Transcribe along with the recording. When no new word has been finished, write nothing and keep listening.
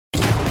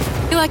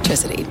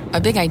Electricity,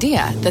 a big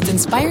idea that's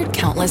inspired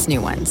countless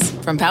new ones.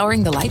 From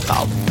powering the light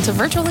bulb to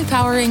virtually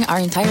powering our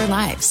entire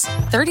lives.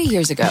 30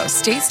 years ago,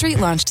 State Street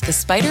launched the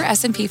Spider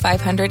S&P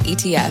 500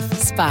 ETF,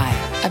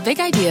 SPY. A big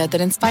idea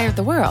that inspired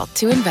the world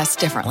to invest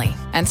differently.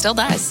 And still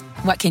does.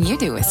 What can you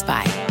do with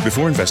SPY?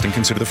 Before investing,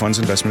 consider the fund's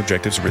investment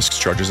objectives, risks,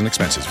 charges, and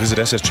expenses. Visit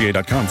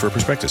ssga.com for a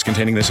prospectus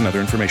containing this and other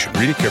information.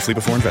 Read it carefully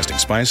before investing.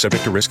 SPY is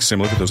subject to risks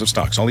similar to those of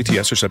stocks. All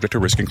ETFs are subject to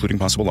risk, including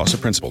possible loss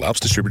of principal. Alps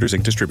Distributors,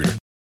 Inc. Distributor.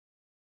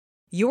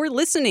 You're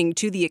listening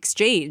to The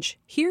Exchange.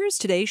 Here's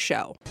today's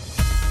show.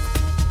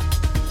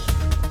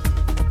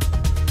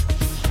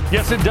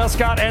 Yes, it does,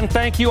 Scott, and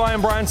thank you. I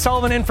am Brian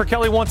Sullivan in for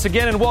Kelly once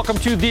again, and welcome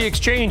to The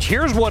Exchange.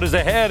 Here's what is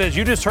ahead. As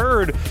you just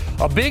heard,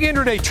 a big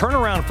intraday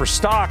turnaround for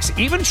stocks,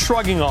 even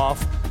shrugging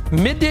off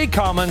midday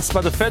comments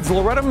by the Fed's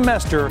Loretta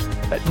Mester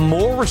that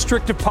more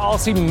restrictive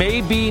policy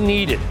may be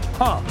needed.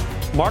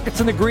 Markets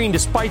in the green.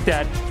 Despite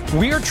that,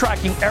 we are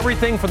tracking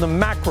everything from the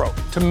macro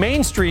to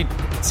Main Street,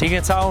 seeing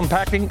it's how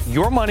impacting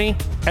your money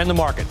and the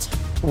markets.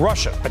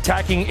 Russia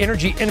attacking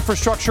energy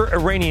infrastructure,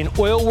 Iranian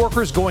oil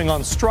workers going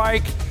on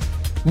strike,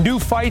 new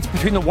fights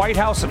between the White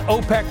House and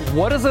OPEC.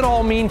 What does it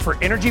all mean for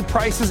energy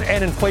prices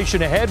and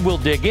inflation ahead? We'll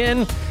dig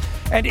in.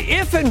 And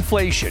if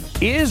inflation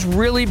is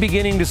really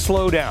beginning to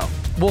slow down,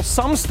 will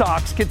some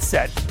stocks get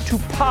set to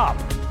pop?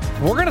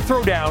 We're going to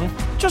throw down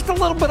just a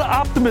little bit of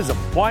optimism.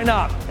 Why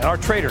not? And our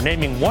trader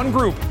naming one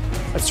group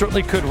that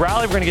certainly could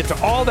rally. We're going to get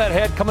to all that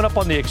ahead coming up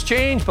on The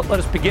Exchange. But let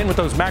us begin with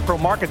those macro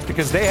markets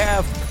because they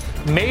have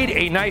made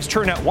a nice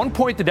turn. At one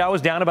point, the Dow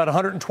was down about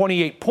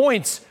 128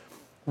 points.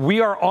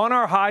 We are on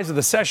our highs of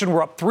the session.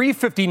 We're up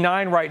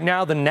 359 right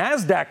now. The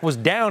NASDAQ was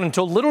down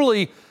until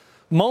literally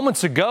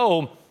moments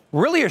ago.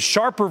 Really a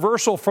sharp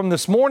reversal from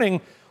this morning,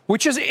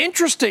 which is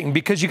interesting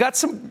because you got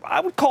some,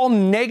 I would call,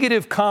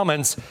 negative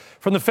comments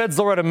from the Fed's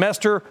Loretta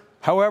Mester.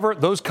 However,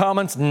 those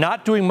comments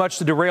not doing much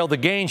to derail the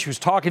gain. She was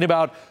talking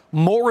about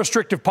more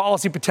restrictive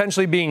policy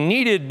potentially being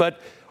needed, but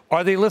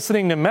are they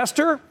listening to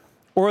Mester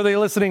or are they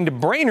listening to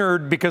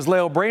Brainerd? Because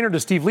Lael Brainerd,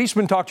 as Steve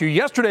Leishman talked to you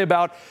yesterday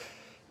about,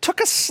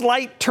 took a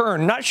slight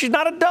turn. She's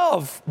not a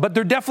dove, but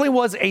there definitely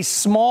was a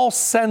small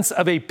sense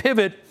of a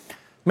pivot.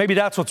 Maybe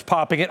that's what's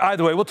popping it.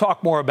 Either way, we'll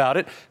talk more about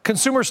it.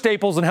 Consumer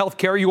staples and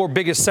healthcare, your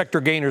biggest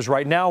sector gainers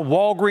right now.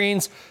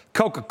 Walgreens,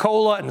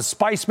 Coca-Cola, and the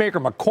spice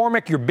maker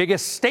McCormick, your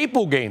biggest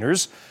staple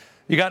gainers.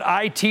 You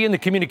got IT and the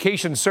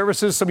communication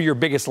services, some of your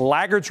biggest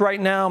laggards right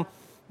now.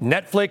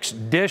 Netflix,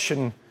 Dish,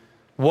 and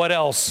what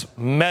else?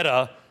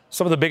 Meta,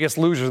 some of the biggest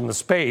losers in the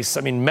space.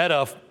 I mean,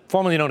 Meta,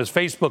 formerly known as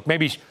Facebook,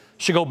 maybe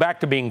should go back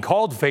to being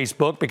called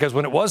Facebook because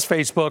when it was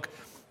Facebook,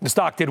 the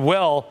stock did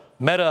well.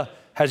 Meta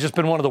has just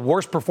been one of the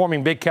worst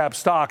performing big cap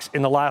stocks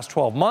in the last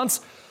 12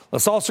 months.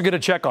 Let's also get a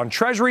check on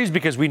treasuries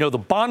because we know the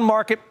bond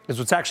market is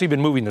what's actually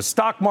been moving the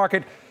stock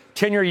market.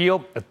 10-year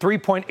yield at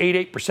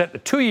 3.88%, the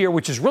 2-year,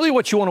 which is really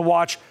what you want to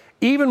watch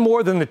even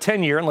more than the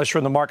 10-year, unless you're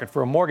in the market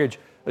for a mortgage,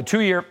 the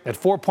 2-year at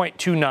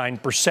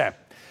 4.29%.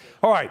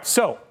 All right,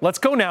 so let's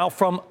go now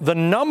from the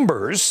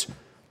numbers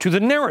to the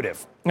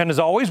narrative. And as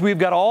always, we've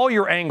got all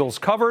your angles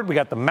covered. We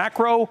got the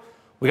macro,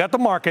 we got the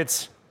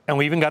markets, and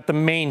we even got the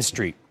Main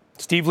Street.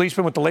 Steve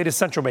Leishman with the latest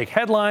central bank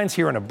headlines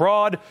here and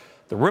abroad,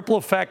 the ripple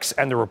effects,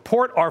 and the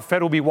report our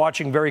Fed will be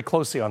watching very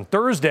closely on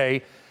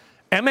Thursday.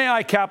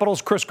 MAI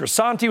Capital's Chris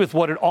Grisanti with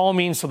what it all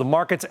means to the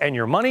markets and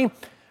your money.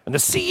 And the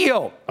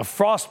CEO of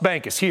Frost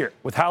Bank is here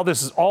with how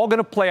this is all going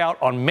to play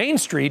out on Main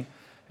Street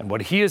and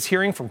what he is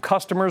hearing from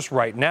customers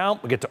right now.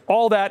 We'll get to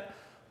all that,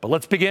 but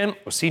let's begin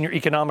with senior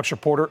economics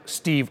reporter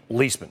Steve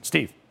Leishman.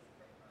 Steve.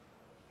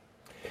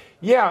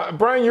 Yeah,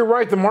 Brian, you're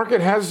right. The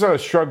market has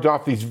shrugged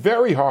off these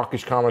very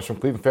hawkish comments from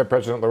Cleveland Fed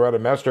President Loretta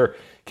Mester.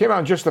 Came out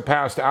in just the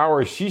past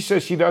hour. She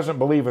says she doesn't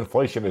believe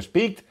inflation has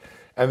peaked,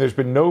 and there's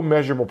been no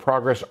measurable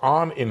progress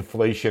on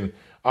inflation.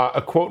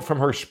 A quote from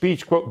her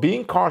speech, quote,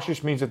 being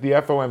cautious means that the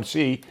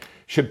FOMC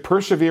should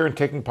persevere in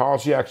taking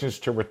policy actions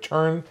to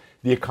return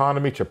the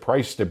economy to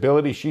price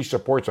stability. She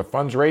supports a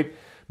funds rate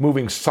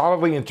moving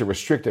solidly into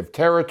restrictive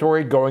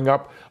territory, going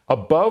up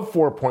above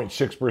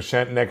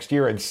 4.6% next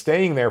year and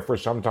staying there for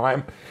some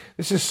time.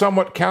 This is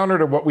somewhat counter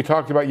to what we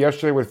talked about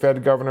yesterday with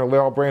Fed Governor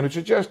Lael Brainerd, who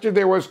suggested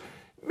there was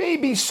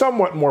maybe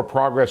somewhat more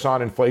progress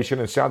on inflation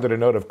and sounded a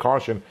note of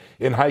caution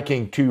in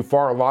hiking too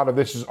far. A lot of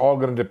this is all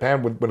going to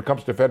depend when it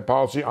comes to Fed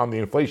policy on the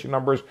inflation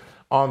numbers.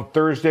 On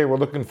Thursday, we're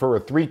looking for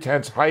a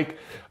 0.3 hike,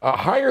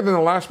 higher than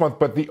the last month,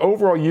 but the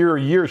overall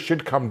year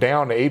should come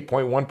down to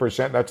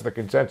 8.1%. That's the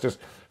consensus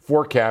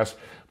forecast.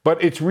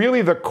 But it's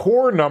really the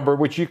core number,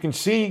 which you can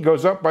see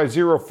goes up by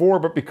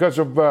 0.4, but because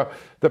of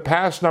the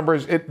past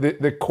numbers,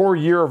 the core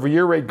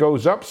year-over-year rate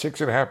goes up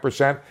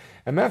 6.5%.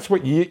 And that's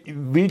what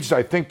leads,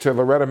 I think, to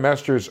Loretta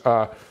Mester's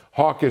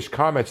hawkish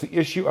comments. The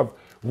issue of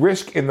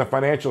risk in the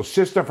financial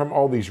system from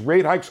all these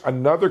rate hikes,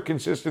 another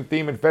consistent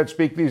theme in Fed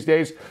speak these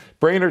days.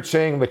 Brainerd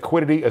saying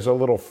liquidity is a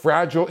little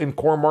fragile in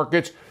core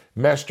markets.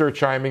 Mester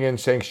chiming in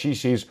saying she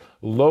sees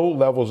low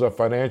levels of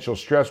financial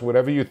stress.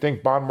 Whatever you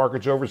think, bond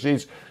markets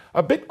overseas,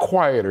 a bit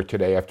quieter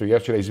today after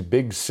yesterday's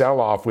big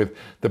sell-off with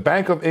the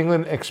Bank of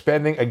England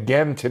expanding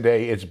again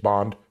today its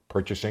bond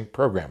purchasing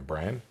program.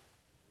 Brian?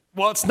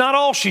 Well, it's not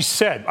all she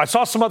said. I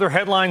saw some other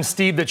headlines,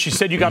 Steve, that she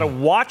said you got to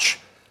watch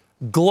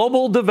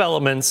global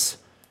developments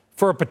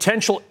for a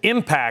potential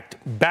impact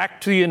back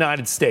to the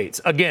United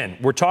States. Again,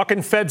 we're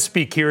talking Fed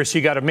speak here, so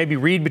you got to maybe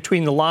read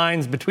between the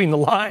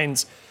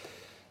lines.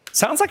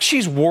 Sounds like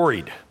she's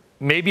worried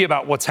maybe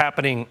about what's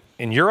happening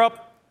in Europe,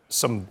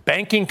 some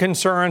banking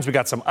concerns. We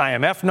got some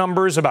IMF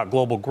numbers about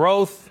global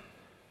growth.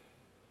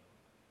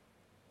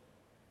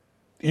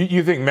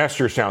 You think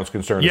Mester sounds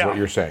concerned is what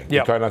you're saying.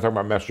 Yeah. You're not talking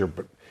about Mester,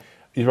 but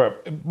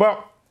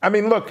well, I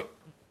mean, look,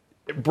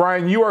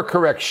 Brian, you are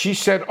correct. She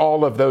said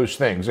all of those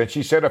things, and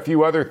she said a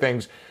few other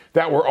things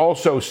that were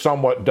also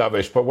somewhat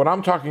dovish. But what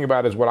I'm talking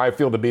about is what I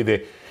feel to be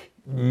the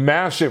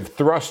massive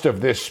thrust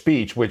of this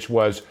speech, which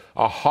was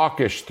a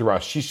hawkish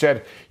thrust. She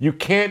said, you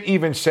can't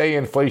even say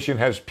inflation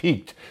has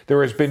peaked.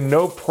 There has been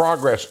no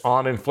progress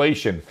on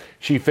inflation.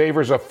 She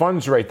favors a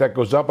funds rate that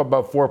goes up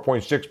above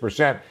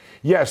 4.6%.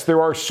 Yes,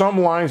 there are some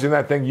lines in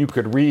that thing you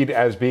could read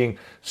as being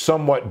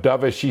somewhat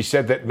dovish. She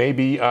said that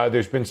maybe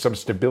there's been some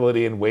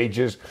stability in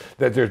wages,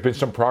 that there's been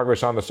some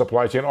progress on the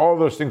supply chain. All of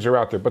those things are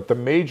out there. But the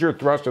major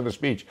thrust of the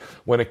speech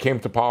when it came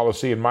to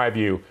policy, in my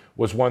view,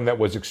 was one that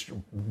was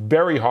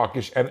very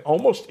hawkish and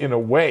almost in a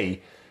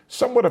way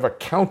somewhat of a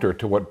counter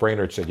to what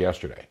Brainerd said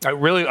yesterday.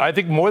 I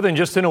think more than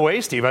just in a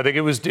way, Steve. I think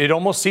it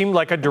almost seemed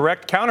like a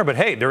direct counter. But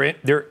hey,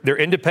 they're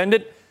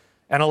independent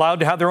and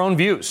allowed to have their own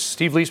views.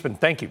 Steve Leisman,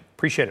 thank you.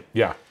 Appreciate it.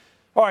 Yeah.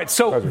 All right,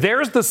 so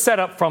there's the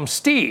setup from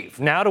Steve.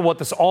 Now to what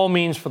this all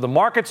means for the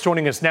markets.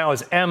 Joining us now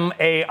is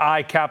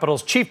MAI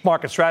Capital's chief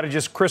market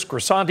strategist, Chris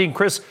Grisanti.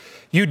 Chris,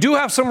 you do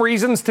have some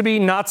reasons to be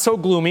not so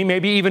gloomy,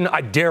 maybe even,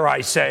 dare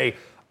I say,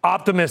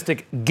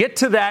 optimistic. Get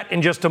to that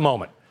in just a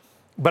moment.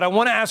 But I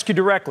want to ask you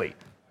directly.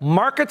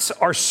 Markets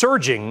are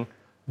surging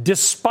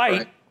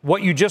despite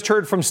what you just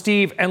heard from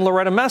Steve and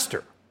Loretta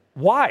Mester.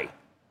 Why?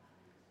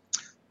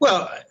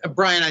 Well,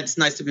 Brian, it's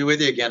nice to be with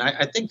you again.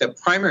 I think the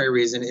primary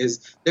reason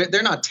is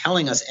they're not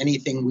telling us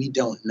anything we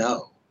don't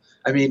know.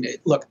 I mean,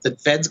 look, the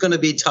Fed's going to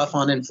be tough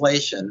on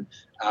inflation.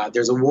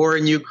 There's a war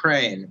in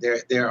Ukraine.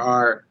 There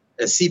are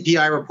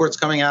CPI reports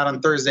coming out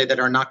on Thursday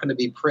that are not going to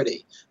be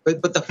pretty.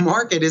 But the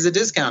market is a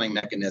discounting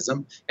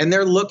mechanism, and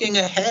they're looking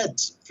ahead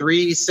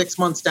 3-6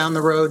 months down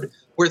the road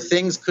where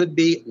things could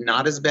be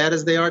not as bad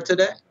as they are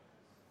today.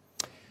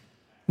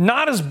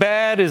 Not as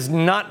bad is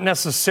not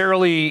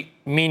necessarily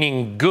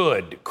meaning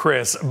good,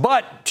 Chris.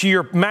 But to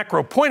your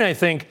macro point, I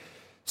think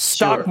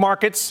stock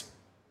markets,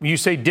 you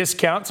say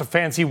discount's a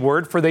fancy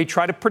word for they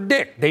try to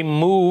predict. They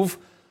move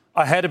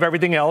ahead of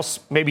everything else,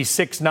 maybe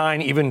 6,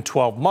 9, even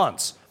 12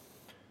 months.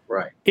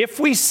 Right. If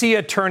we see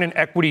a turn in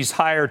equities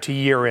higher to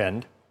year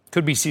end,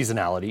 could be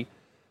seasonality.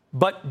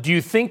 But do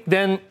you think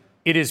then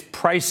it is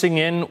pricing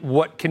in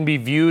what can be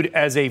viewed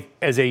as a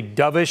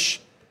dovish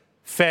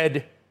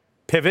Fed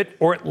pivot,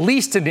 or at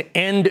least an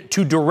end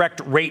to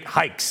direct rate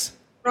hikes?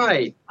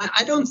 Right.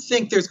 I don't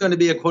think there's going to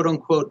be a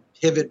quote-unquote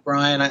pivot,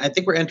 Brian. I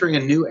think we're entering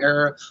a new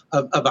era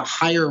of a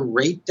higher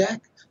rate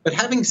deck. But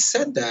having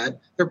said that,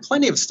 there are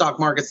plenty of stock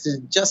markets that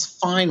are just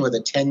fine with a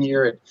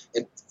 10-year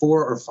at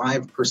 4 or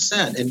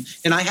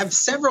 5%. And I have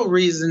several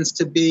reasons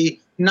to be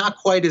not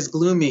quite as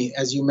gloomy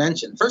as you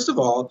mentioned. First of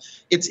all,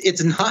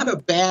 it's not a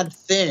bad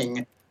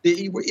thing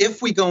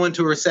if we go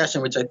into a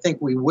recession, which I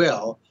think we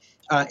will.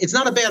 It's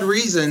not a bad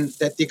reason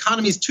that the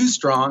economy is too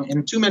strong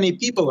and too many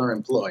people are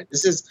employed.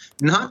 This is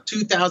not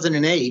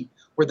 2008,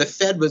 where the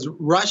Fed was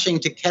rushing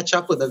to catch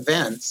up with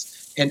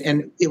events,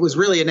 and it was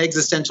really an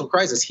existential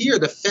crisis. Here,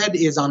 the Fed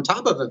is on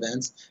top of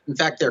events. In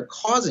fact, they're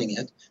causing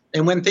it.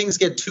 And when things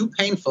get too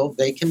painful,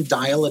 they can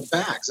dial it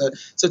back. So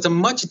it's a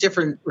much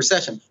different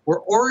recession.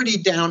 We're already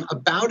down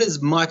about as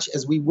much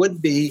as we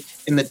would be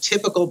in the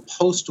typical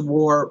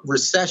post-war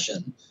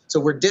recession.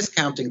 So we're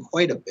discounting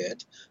quite a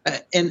bit.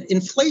 And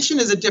inflation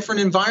is a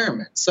different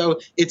environment. So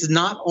it's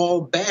not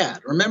all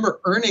bad. Remember,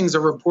 earnings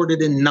are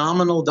reported in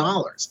nominal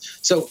dollars.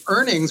 So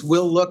earnings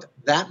will look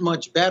that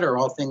much better,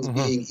 all things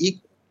being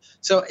equal.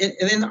 So,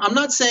 and then I'm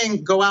not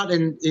saying go out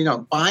and,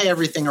 buy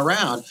everything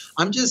around.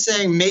 I'm just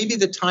saying maybe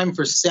the time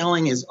for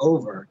selling is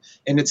over,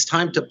 and it's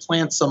time to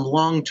plant some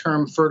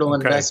long-term fertile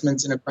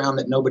investments in a ground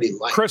that nobody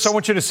likes. Chris, I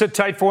want you to sit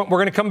tight for it. We're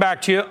going to come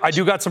back to you. I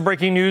do got some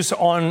breaking news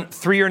on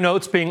 3-year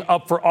notes being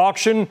up for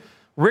auction.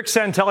 Rick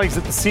Santelli's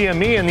at the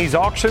CME, and these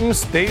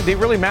auctions, they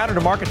really matter to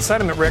market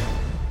sentiment, Rick.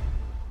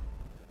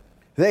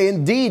 They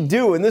indeed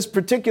do, and this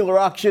particular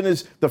auction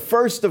is the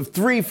first of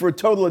 3 for a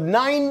total of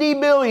 $90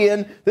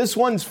 billion. This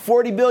one's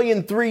 $40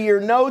 billion 3-year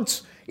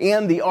notes,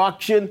 and the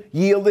auction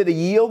yielded a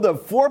yield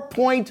of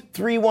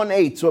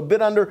 4.318, so a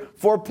bit under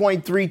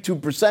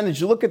 4.32%.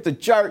 As you look at the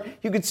chart,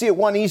 you can see at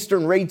 1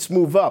 Eastern rates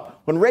move up.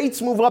 When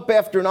rates move up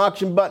after an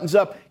auction buttons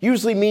up,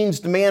 usually means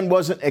demand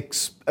wasn't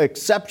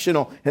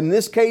exceptional. In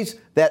this case,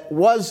 that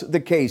was the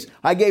case.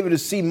 I gave it a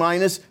C-.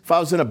 If I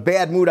was in a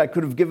bad mood, I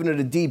could have given it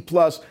a D+.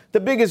 The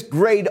biggest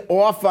grade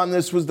off on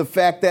this was the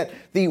fact that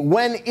the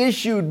when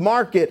issued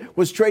market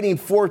was trading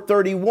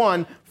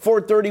 431,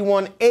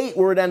 431.8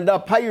 where it ended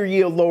up, higher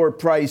yield, lower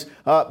price.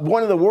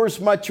 One of the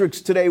worst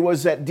metrics today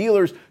was that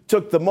dealers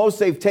took the most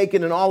they've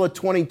taken in all of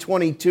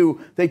 2022.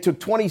 They took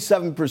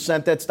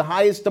 27%. That's the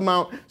highest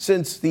amount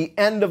since the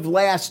end of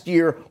last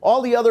year.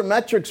 All the other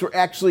metrics were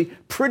actually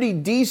pretty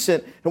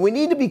decent. And we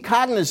need to be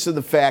cognizant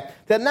of the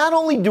fact that not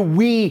only do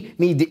we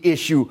need to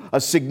issue a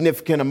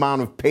significant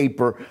amount of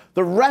paper,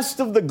 the rest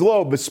of the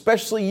globe,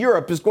 especially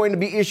Europe, is going to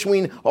be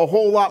issuing a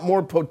whole lot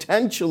more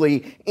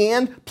potentially.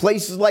 And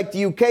places like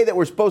the UK that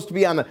were supposed to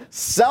be on the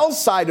sell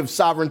side of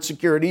sovereign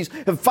securities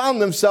have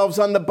found themselves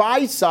on the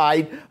buy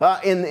side.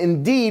 And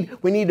indeed,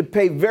 we need to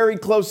pay very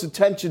close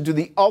attention to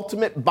the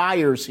ultimate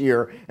buyers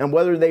here and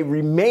whether they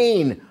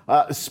remain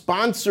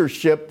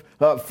sponsorship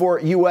for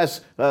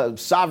U.S.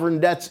 Sovereign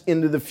debts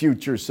into the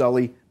future,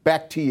 Sully.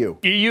 Back to you.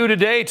 EU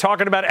today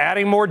talking about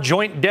adding more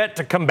joint debt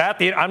to combat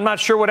the. I'm not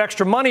sure what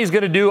extra money is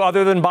going to do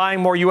other than buying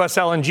more U.S.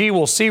 LNG.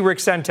 We'll see, Rick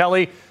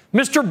Santelli.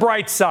 Mr.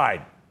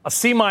 Brightside, a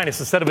C-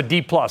 instead of a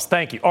D+.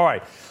 Thank you. All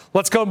right.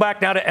 Let's go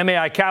back now to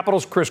MAI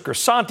Capital's Chris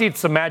Grisanti.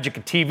 It's the magic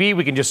of TV.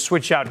 We can just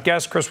switch out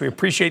guests. Chris, we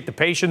appreciate the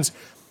patience.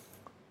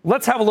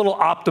 Let's have a little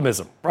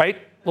optimism, right?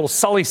 A little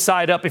Sully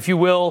side up, if you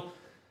will.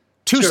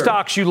 Two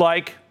stocks you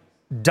like,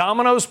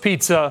 Domino's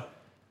Pizza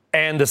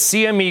and the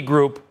CME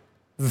Group.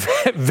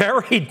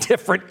 Very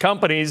different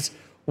companies.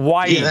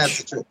 Why each?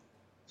 That's true.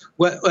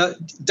 Well,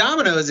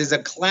 Domino's is a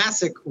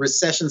classic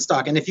recession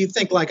stock. And if you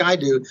think like I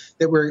do,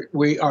 that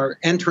we are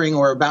entering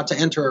or about to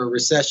enter a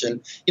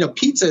recession,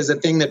 pizza is a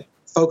thing that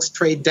folks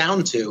trade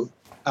down to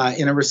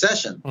in a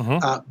recession.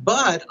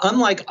 But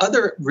unlike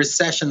other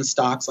recession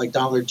stocks like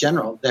Dollar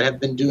General that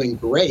have been doing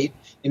great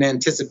in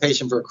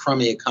anticipation for a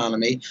crummy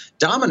economy,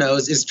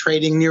 Domino's is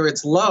trading near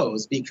its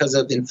lows because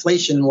of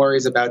inflation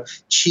worries about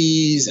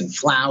cheese and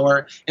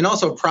flour and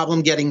also a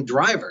problem getting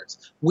drivers.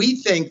 We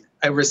think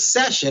a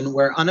recession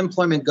where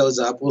unemployment goes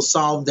up will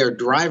solve their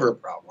driver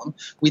problem.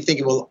 We think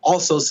it will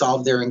also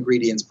solve their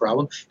ingredients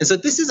problem. And so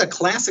this is a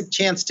classic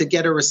chance to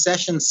get a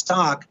recession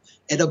stock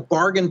at a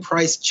bargain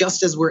price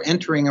just as we're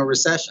entering a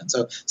recession.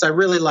 So I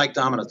really like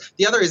Domino's.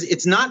 The other is,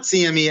 it's not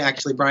CME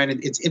actually, Brian.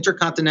 It's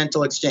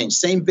Intercontinental Exchange.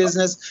 Same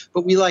business,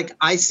 but we like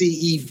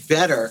ICE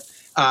better.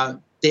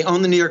 They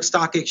own the New York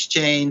Stock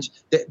Exchange.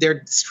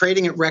 They're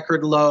trading at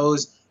record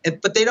lows.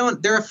 But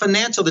they're a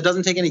financial that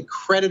doesn't take any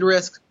credit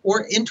risk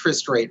or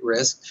interest rate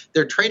risk.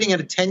 They're trading at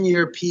a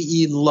 10-year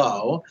PE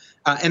low,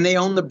 and they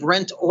own the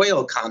Brent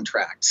oil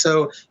contract.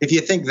 So if you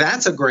think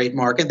that's a great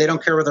market, they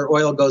don't care whether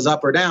oil goes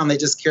up or down. They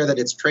just care that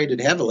it's traded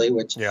heavily,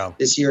 which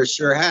this year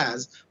sure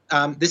has.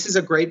 This is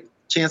a great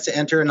chance to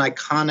enter an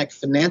iconic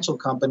financial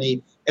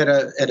company at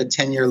a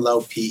 10-year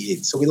low PE.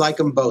 So we like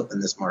them both in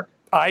this market.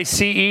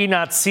 ICE,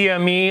 not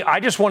CME.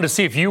 I just wanted to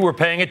see if you were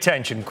paying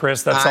attention,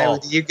 Chris. That's all.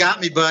 You got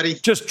me, buddy.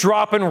 Just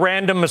dropping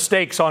random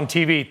mistakes on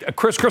TV.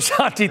 Chris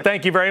Grisanti,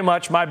 thank you very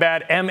much. My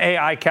bad.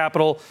 MAI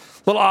Capital.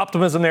 Little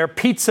optimism there.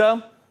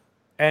 Pizza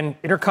and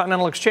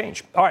Intercontinental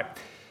Exchange. All right.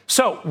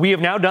 So we have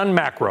now done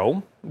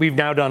macro. We've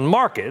now done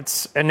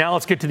markets. And now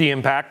let's get to the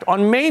impact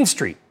on Main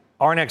Street.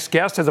 Our next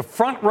guest has a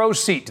front row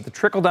seat to the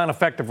trickle-down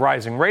effect of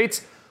rising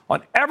rates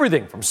on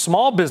everything from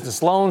small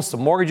business loans to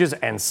mortgages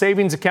and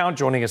savings account.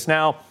 Joining us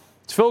now,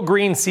 it's Phil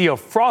Green, CEO of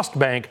Frost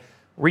Bank,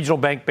 regional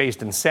bank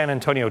based in San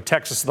Antonio,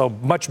 Texas, though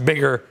much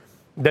bigger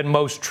than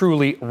most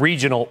truly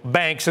regional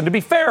banks. And to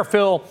be fair,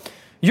 Phil,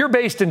 you're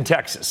based in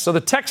Texas, so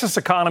the Texas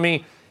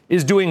economy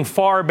is doing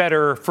far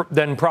better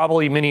than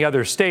probably many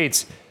other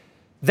states.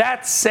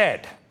 That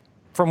said,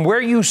 from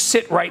where you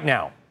sit right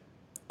now,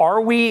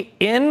 are we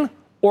in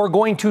or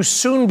going to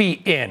soon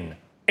be in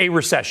a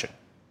recession?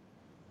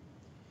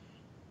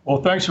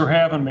 Well, thanks for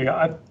having me.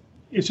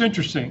 It's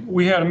interesting.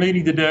 We had a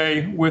meeting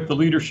today with the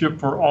leadership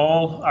for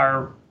all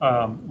our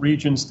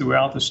regions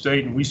throughout the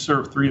state, and we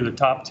serve 3 of the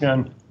top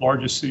 10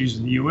 largest cities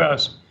in the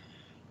U.S.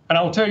 And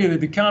I will tell you that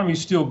the economy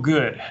is still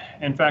good.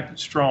 In fact,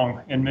 it's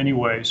strong in many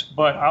ways.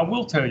 But I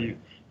will tell you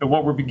that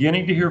what we're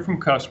beginning to hear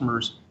from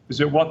customers is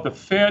that what the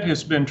Fed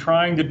has been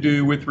trying to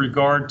do with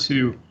regard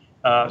to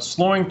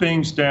slowing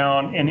things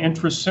down in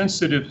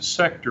interest-sensitive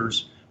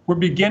sectors, we're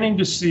beginning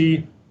to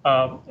see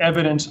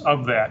evidence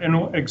of that. And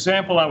an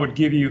example I would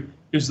give you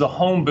is the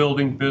home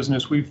building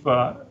business. We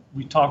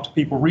talked to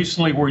people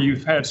recently where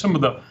you've had some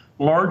of the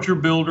larger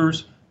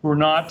builders who are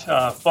not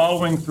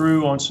following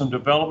through on some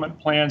development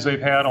plans they've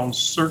had on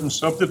certain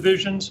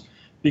subdivisions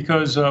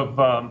because of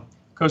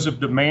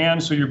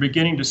demand. So you're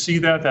beginning to see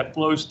that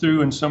flows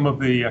through in some of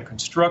the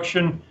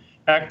construction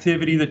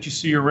activity that you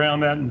see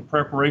around that and the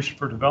preparation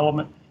for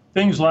development,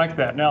 things like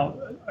that. Now,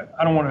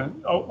 I don't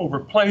want to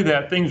overplay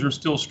that. Things are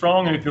still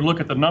strong. And if you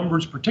look at the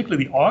numbers,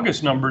 particularly the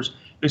August numbers,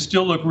 they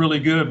still look really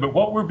good. But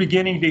what we're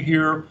beginning to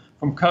hear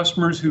from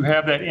customers who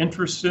have that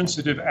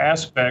interest-sensitive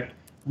aspect,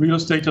 real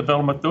estate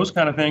development, those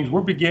kind of things,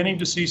 we're beginning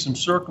to see some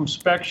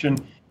circumspection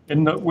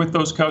with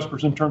those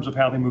customers in terms of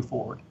how they move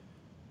forward.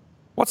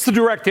 What's the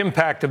direct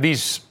impact of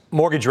these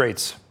mortgage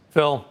rates,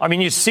 Phil? I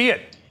mean, you see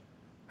it.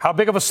 How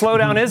big of a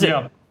slowdown is it?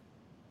 Yeah.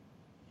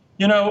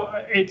 You know,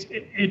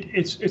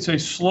 it's a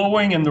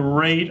slowing in the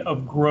rate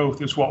of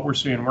growth is what we're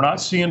seeing. We're not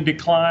seeing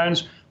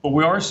declines, but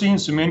we are seeing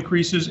some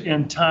increases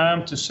in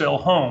time to sell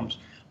homes.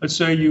 Let's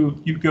say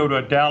you go to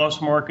a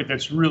Dallas market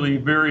that's really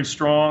very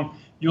strong.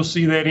 You'll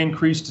see that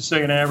increase to,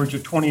 say, an average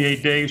of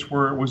 28 days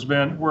where it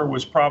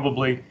was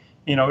probably,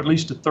 at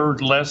least a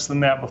third less than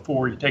that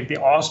before. You take the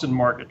Austin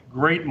market,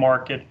 great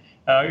market.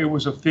 It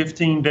was a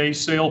 15-day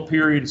sale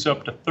period. It's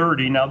up to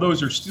 30. Now,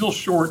 those are still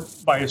short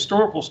by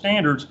historical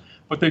standards,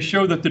 but they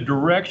show that the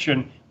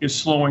direction is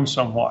slowing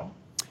somewhat.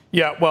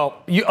 Yeah,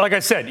 well, like I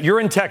said, you're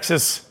in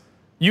Texas.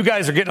 You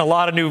guys are getting a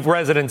lot of new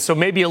residents, so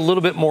maybe a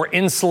little bit more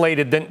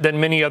insulated than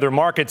many other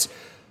markets.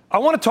 I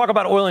want to talk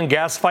about oil and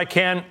gas if I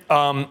can,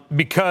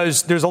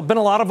 because there's been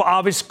a lot of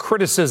obvious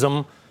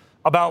criticism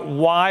about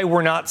why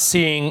we're not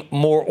seeing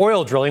more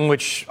oil drilling,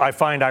 which I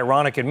find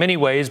ironic in many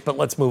ways, but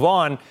let's move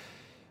on.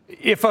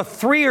 If a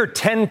 3 or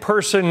 10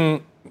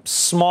 person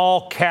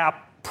small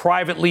cap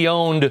privately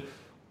owned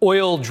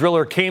oil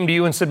driller came to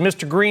you and said,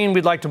 Mr. Green,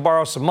 we'd like to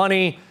borrow some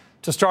money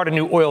to start a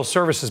new oil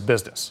services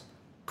business,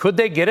 could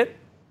they get it?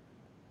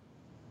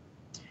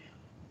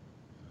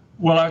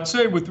 Well, I'd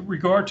say with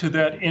regard to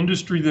that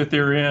industry that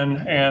they're in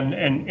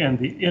and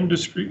the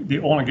industry, the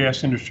oil and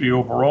gas industry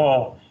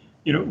overall,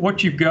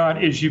 what you've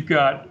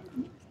got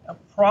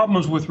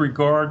problems with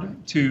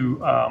regard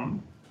to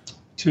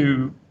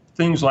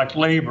things like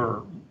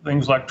labor,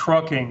 things like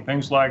trucking,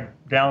 things like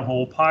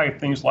downhole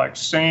pipe, things like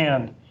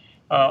sand,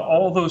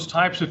 all those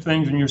types of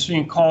things, and you're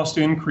seeing cost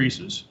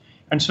increases.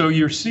 And so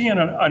you're seeing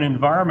an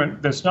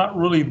environment that's not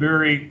really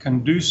very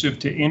conducive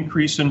to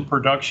increase in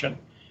production.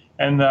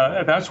 And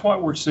that's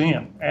what we're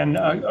seeing. And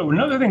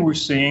another thing we're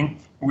seeing,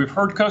 we've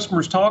heard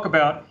customers talk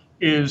about,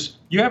 is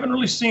you haven't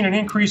really seen an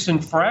increase in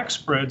frac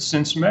spreads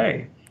since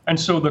May. And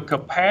so the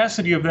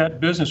capacity of that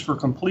business for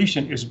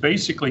completion is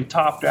basically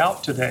topped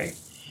out today.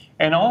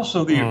 And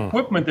also the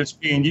equipment that's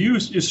being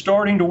used is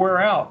starting to wear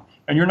out.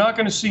 And you're not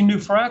going to see new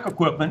frac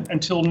equipment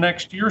until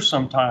next year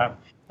sometime.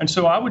 And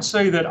so I would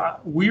say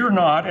that we're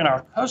not, and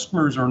our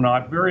customers are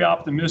not, very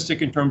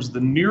optimistic in terms of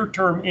the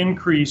near-term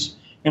increase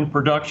in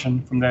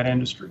production from that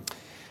industry.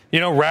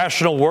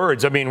 Rational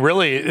words. I mean,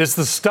 really, it's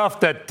the stuff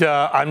that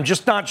I'm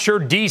just not sure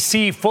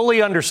D.C.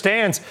 fully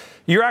understands.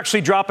 You're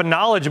actually dropping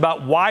knowledge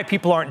about why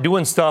people aren't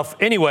doing stuff.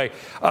 Anyway,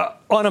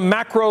 on a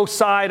macro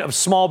side of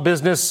small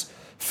business,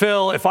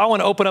 Phil, if I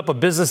want to open up a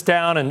business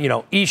down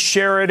in, East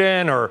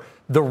Sheridan or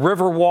the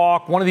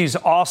Riverwalk, one of these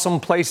awesome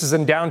places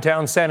in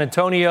downtown San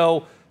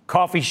Antonio,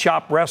 coffee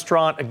shop,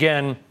 restaurant,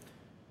 again,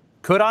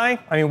 could I?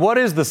 I mean, what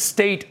is the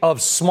state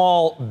of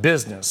small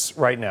business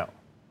right now?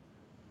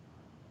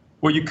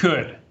 Well, you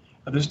could.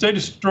 The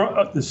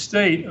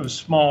state of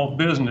small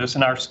business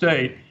in our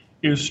state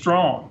is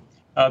strong.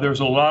 There's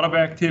a lot of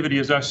activity.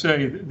 As I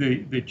say,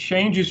 the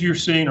changes you're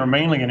seeing are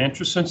mainly in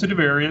interest-sensitive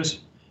areas,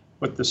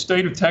 but the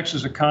state of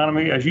Texas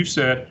economy, as you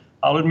said,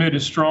 I'll admit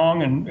is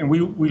strong, and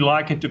we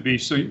like it to be.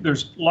 So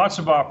there's lots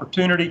of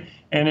opportunity,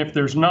 and if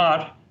there's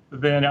not,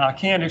 then I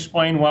can't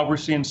explain why we're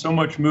seeing so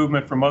much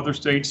movement from other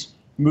states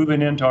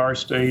moving into our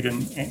state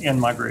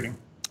and migrating.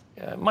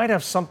 It might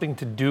have something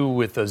to do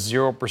with a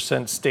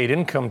 0% state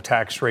income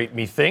tax rate,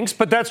 methinks,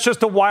 but that's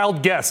just a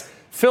wild guess.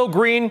 Phil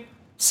Green,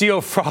 CEO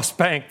of Frost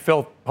Bank.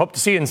 Phil, hope to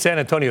see you in San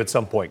Antonio at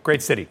some point.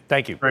 Great city.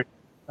 Thank you. Great.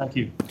 Thank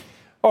you.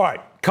 All right,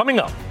 coming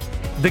up,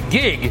 the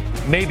gig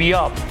may be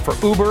up for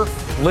Uber,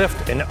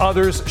 Lyft, and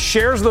others.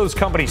 Shares of those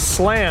companies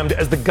slammed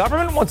as the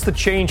government wants to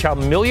change how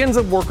millions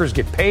of workers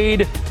get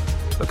paid.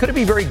 But could it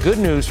be very good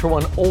news for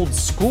one old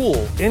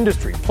school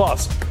industry?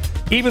 Plus,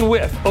 even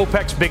with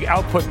OPEC's big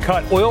output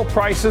cut, oil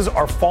prices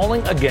are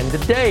falling again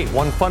today.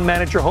 One fund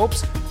manager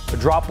hopes the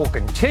drop will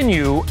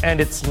continue, and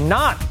it's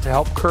not to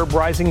help curb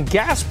rising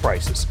gas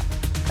prices.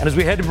 And as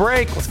we head to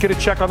break, let's get a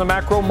check on the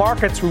macro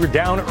markets. We were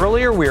down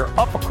earlier. We are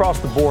up across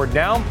the board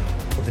now,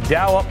 with the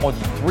Dow up more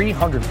than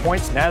 300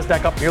 points,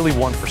 NASDAQ up nearly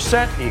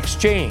 1%. The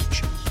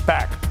exchange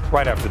back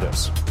right after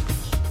this.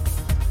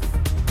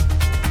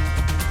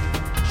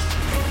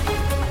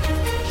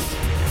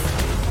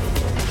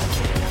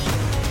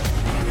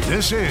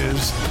 This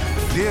is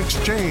The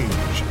Exchange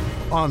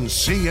on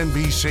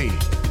CNBC.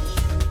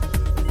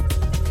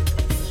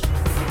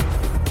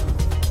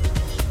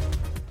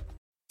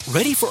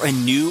 Ready for a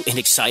new and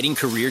exciting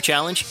career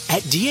challenge?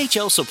 At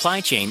DHL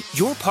Supply Chain,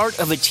 you're part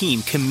of a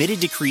team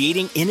committed to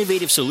creating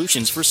innovative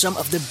solutions for some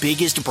of the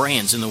biggest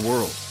brands in the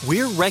world.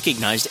 We're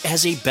recognized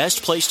as a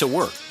best place to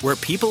work, where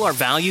people are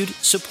valued,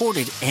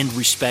 supported, and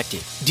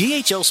respected.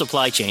 DHL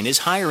Supply Chain is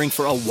hiring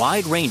for a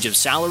wide range of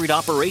salaried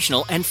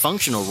operational and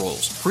functional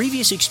roles.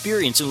 Previous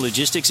experience in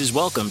logistics is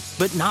welcome,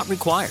 but not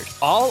required.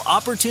 All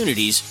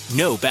opportunities,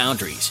 no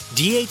boundaries.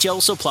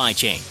 DHL Supply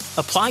Chain.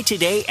 Apply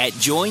today at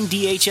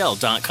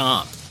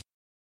joindhl.com.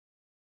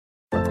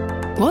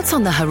 What's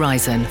on the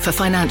horizon for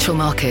financial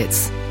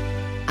markets?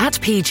 At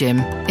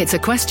PGIM, it's a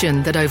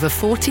question that over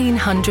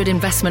 1,400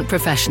 investment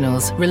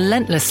professionals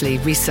relentlessly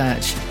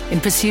research in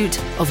pursuit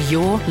of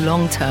your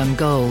long-term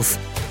goals.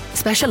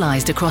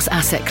 Specialized across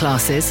asset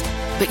classes,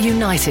 but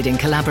united in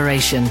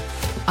collaboration,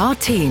 our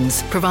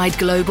teams provide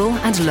global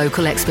and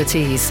local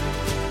expertise.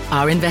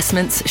 Our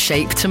investments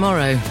shape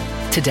tomorrow,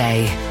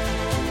 today.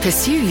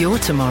 Pursue your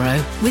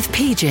tomorrow with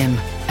PGIM,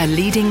 a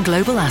leading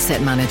global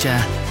asset manager.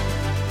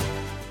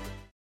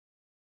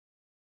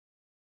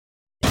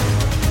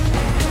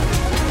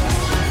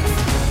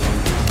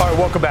 All right,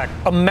 welcome back.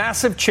 A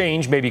massive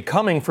change may be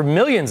coming for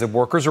millions of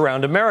workers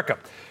around America.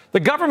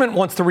 The government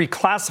wants to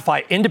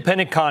reclassify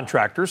independent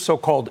contractors,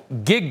 so-called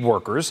gig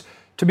workers,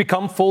 to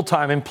become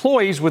full-time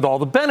employees with all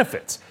the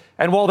benefits.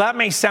 And while that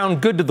may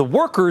sound good to the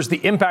workers,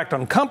 the impact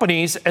on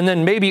companies, and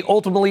then maybe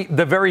ultimately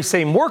the very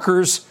same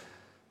workers,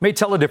 may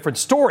tell a different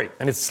story.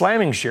 And it's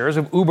slamming shares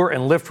of Uber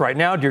and Lyft right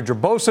now. Deirdre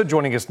Bosa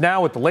joining us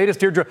now with the latest.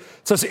 Deirdre,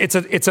 so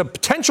it's a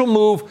potential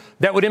move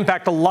that would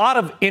impact a lot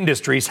of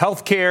industries,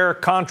 healthcare,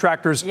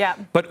 contractors. Yeah.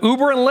 But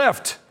Uber and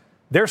Lyft,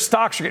 their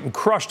stocks are getting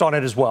crushed on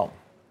it as well.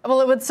 Well,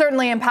 it would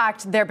certainly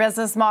impact their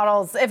business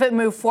models if it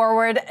moved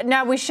forward.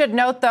 Now, we should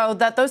note, though,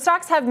 that those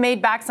stocks have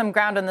made back some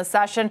ground in the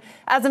session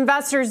as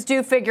investors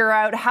do figure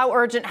out how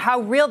urgent, how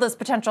real this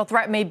potential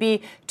threat may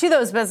be to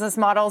those business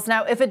models.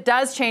 Now, if it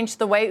does change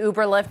the way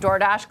Uber, Lyft,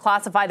 DoorDash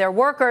classify their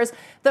workers,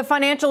 the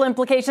financial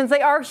implications,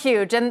 they are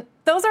huge. And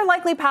those are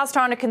likely passed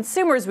on to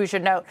consumers, we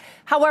should note.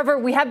 However,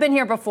 we have been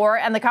here before,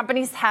 and the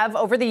companies have,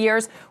 over the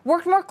years,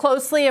 worked more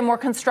closely and more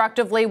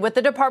constructively with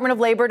the Department of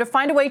Labor to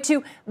find a way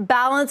to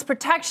balance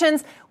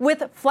protections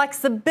with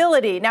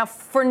flexibility. Now,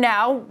 for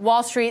now,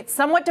 Wall Street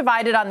somewhat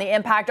divided on the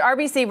impact.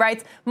 RBC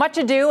writes, much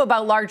ado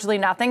about largely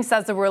nothing,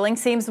 says the ruling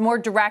seems more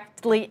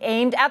directly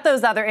aimed at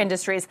those other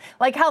industries,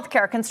 like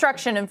healthcare,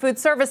 construction, and food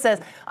services.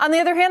 On the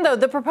other hand, though,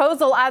 the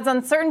proposal adds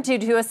uncertainty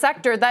to a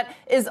sector that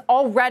is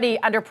already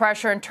under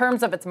pressure in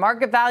terms of its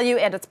market value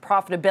and its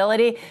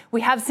profitability.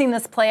 We have seen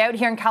this play out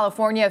here in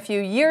California a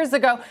few years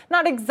ago.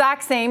 Not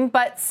exact same,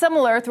 but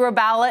similar through a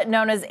ballot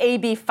known as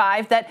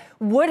AB5 that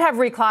would have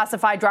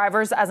reclassified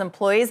drivers as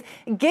employees.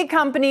 Gig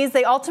companies,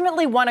 they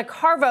ultimately won a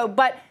carve-out,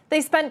 but they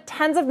spent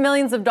tens of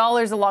millions of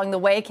dollars along the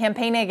way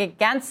campaigning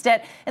against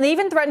it, and they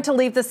even threatened to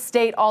leave the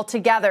state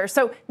altogether.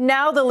 So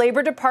now the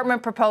Labor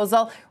Department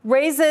proposal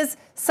raises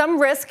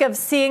some risk of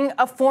seeing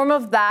a form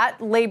of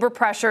that labor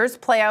pressures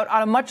play out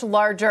on a much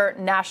larger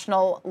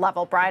national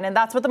level, Brian, and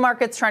that's what the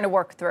market's trying to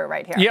work through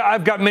right here. Yeah,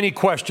 I've got many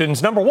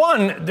questions. Number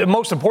one, the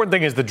most important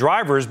thing is the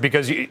drivers,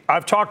 because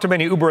I've talked to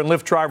many Uber and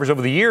Lyft drivers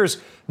over the years.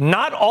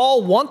 Not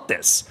all want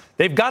this.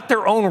 They've got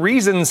their own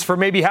reasons for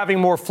maybe having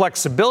more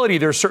flexibility.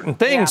 There's certain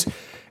things. Yeah.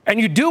 And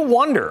you do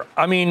wonder,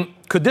 I mean,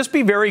 could this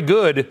be very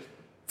good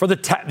for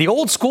the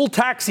old school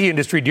taxi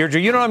industry, Deirdre?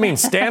 You know what I mean?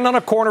 Stand on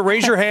a corner,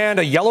 raise your hand,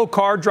 a yellow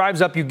car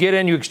drives up, you get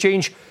in, you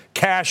exchange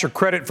cash or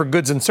credit for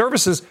goods and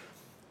services.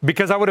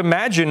 Because I would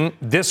imagine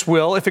this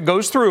will, if it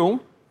goes through,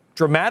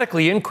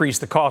 dramatically increase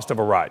the cost of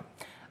a ride.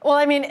 Well,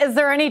 I mean, is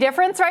there any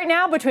difference right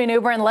now between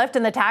Uber and Lyft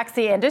in the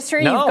taxi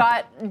industry? No. You've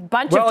got a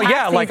bunch of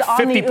taxis like 50%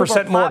 on the Uber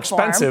platform. More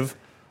expensive.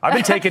 I've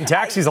been taking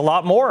taxis a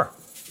lot more.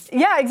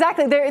 Yeah,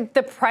 exactly.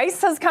 The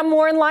price has come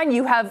more in line.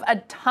 You have a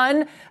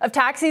ton of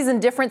taxis in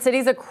different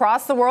cities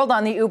across the world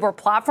on the Uber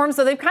platform.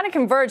 So they've kind of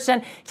converged.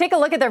 And take a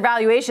look at their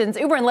valuations.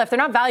 Uber and Lyft, they're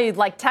not valued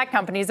like tech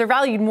companies. They're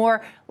valued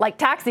more like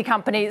taxi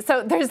companies.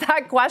 So there's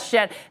that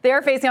question. They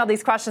are facing all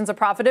these questions of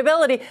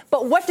profitability.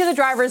 But what do the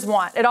drivers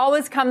want? It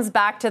always comes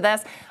back to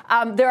this.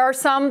 There are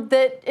some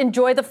that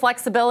enjoy the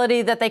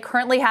flexibility that they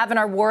currently have and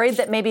are worried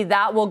that maybe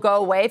that will go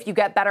away if you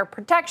get better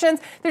protections.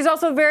 There's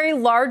also a very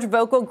large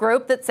vocal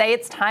group that say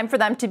it's time for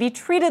them to be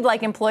treated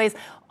like employees.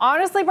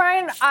 Honestly,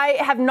 Brian, I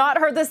have not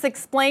heard this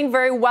explained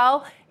very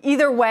well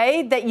either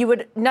way, that you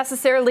would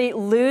necessarily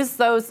lose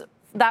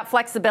that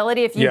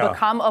flexibility if you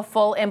become a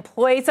full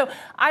employee. So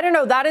I don't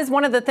know. That is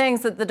one of the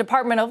things that the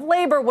Department of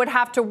Labor would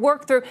have to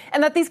work through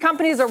and that these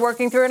companies are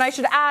working through. And I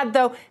should add,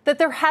 though, that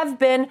there have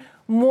been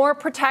more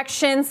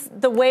protections.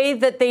 The way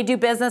that they do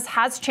business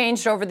has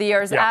changed over the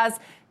years as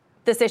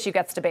this issue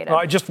gets debated.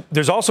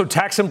 There's also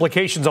tax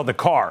implications on the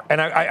car.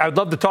 And I'd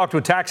love to talk to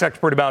a tax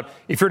expert about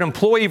if you're an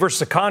employee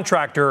versus a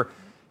contractor,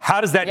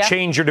 how does that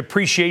change your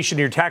depreciation,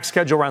 your tax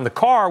schedule around the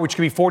car, which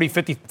could be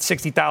 $40,000,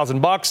 $50,000,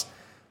 $60,000.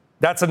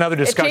 That's another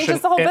discussion. It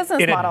changes the whole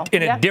business model.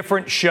 In a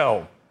different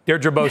show.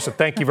 Deirdre Bosa,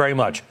 thank you very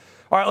much.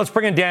 All right, let's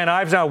bring in Dan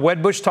Ives now,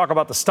 Wedbush, talk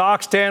about the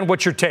stocks. Dan,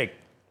 what's your take?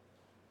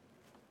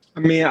 I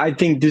mean, I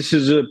think this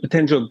is a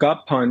potential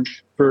gut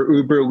punch for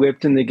Uber,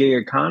 Lyft, and the gig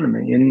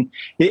economy. And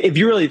if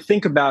you really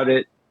think about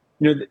it,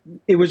 you know,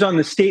 it was on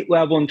the state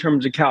level in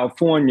terms of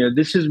California.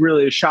 This is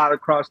really a shot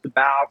across the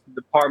bow from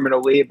the Department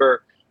of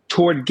Labor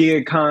toward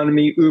gig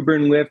economy, Uber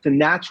and Lyft.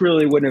 And that's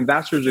really what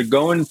investors are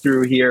going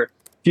through here.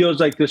 Feels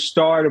like the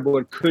start of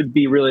what could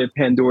be really a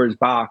Pandora's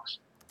box.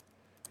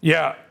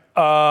 Yeah.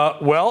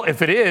 Well,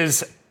 if it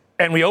is,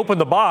 and we open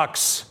the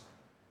box,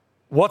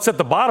 what's at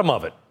the bottom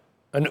of it?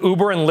 An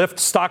Uber and Lyft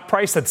stock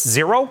price that's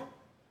zero?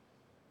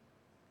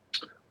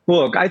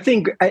 Look, I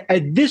think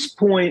at this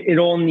point, it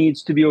all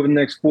needs to be over the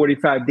next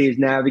 45 days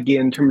navigate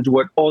in terms of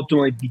what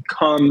ultimately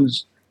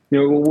becomes, you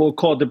know, what we'll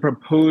call the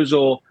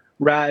proposal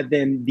rather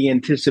than the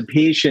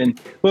anticipation.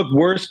 Look,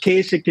 worst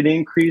case, it could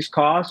increase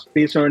costs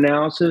based on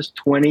analysis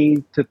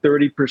 20 to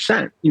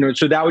 30%. You know,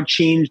 so that would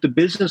change the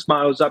business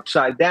models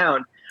upside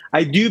down.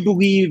 I do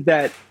believe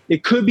that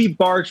it could be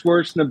barks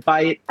worse than a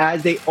bite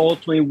as they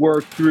ultimately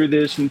work through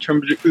this in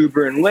terms of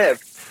Uber and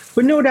Lyft.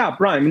 But no doubt,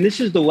 Brian, I mean, this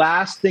is the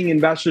last thing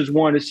investors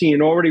want to see,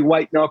 an already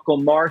white-knuckle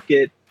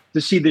market, to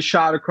see the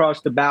shot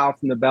across the bow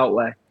from the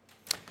Beltway.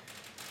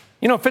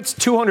 You know, if it's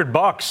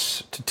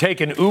 $200 to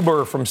take an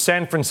Uber from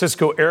San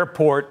Francisco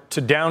Airport to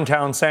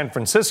downtown San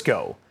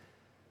Francisco,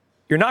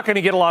 you're not going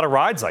to get a lot of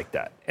rides like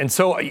that. And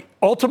so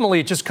ultimately,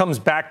 it just comes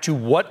back to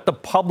what the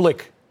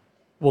public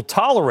will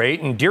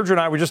tolerate. And Deirdre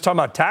and I were just talking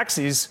about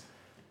taxis,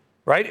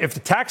 right? If the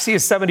taxi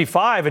is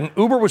 $75 and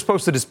Uber was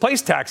supposed to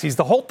displace taxis,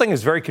 the whole thing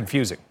is very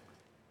confusing.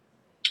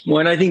 Well,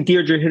 and I think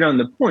Deirdre hit on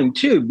the point,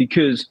 too,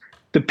 because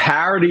the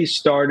parity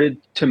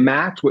started to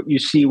match what you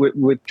see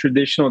with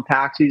traditional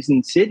taxis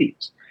in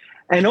cities.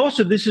 And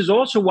also, this is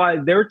also why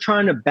they're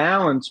trying to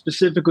balance,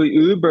 specifically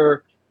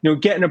Uber,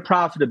 getting a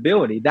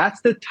profitability.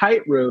 That's the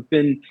tightrope.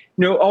 And,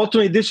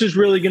 ultimately, this is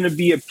really going to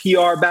be a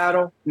PR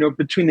battle,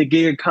 between the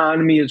gig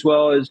economy as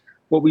well as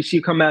what we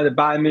see come out of the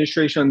Biden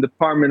administration and the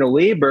Department of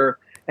Labor.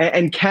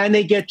 And can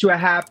they get to a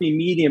happy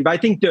medium? But I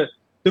think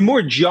the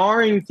more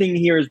jarring thing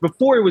here is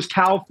before it was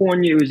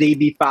California, it was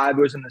AB5, it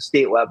was on the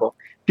state level.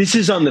 This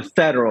is on the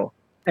federal.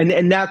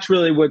 And that's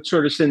really what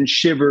sort of sends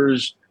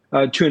shivers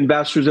to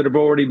investors that have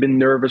already been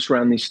nervous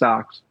around these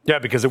stocks. Yeah,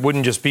 because it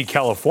wouldn't just be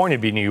California.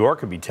 It'd be New York.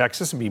 It'd be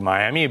Texas. It'd be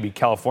Miami. It'd be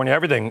California.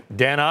 Everything.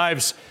 Dan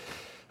Ives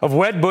of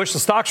Wedbush. The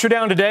stocks are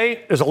down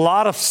today. There's a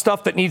lot of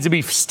stuff that needs to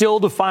be still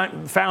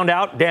found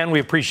out. Dan, we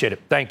appreciate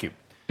it. Thank you.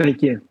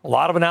 Thank you. A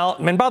lot of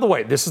analysis. And by the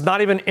way, this is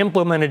not even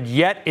implemented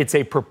yet. It's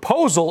a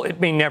proposal. It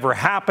may never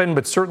happen,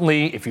 but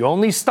certainly if you own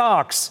these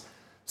stocks,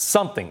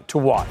 something to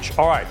watch.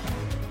 All right.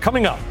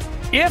 Coming up,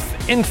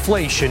 if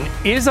inflation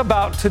is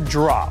about to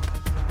drop,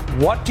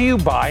 what do you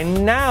buy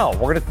now?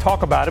 We're going to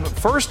talk about it. But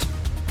first,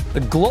 the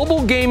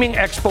Global Gaming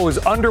Expo is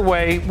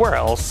underway. Where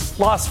else?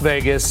 Las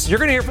Vegas. You're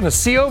going to hear from the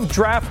CEO of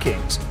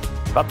DraftKings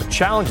about the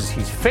challenges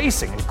he's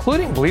facing,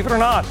 including, believe it or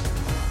not,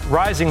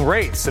 rising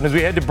rates. And as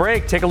we head to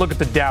break, take a look at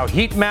the Dow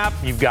heat map.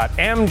 You've got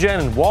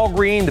Amgen and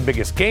Walgreens, the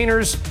biggest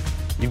gainers.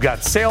 You've got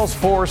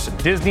Salesforce and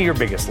Disney, your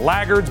biggest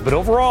laggards. But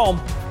overall,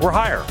 we're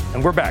higher.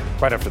 And we're back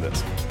right after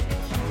this.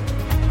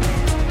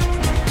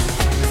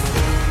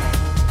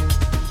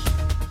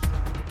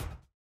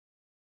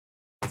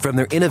 From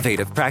their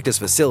innovative practice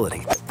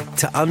facility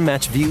to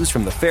unmatched views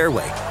from the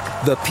fairway,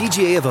 the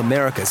PGA of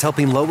America is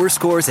helping lower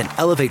scores and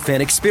elevate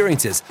fan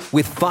experiences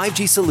with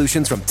 5G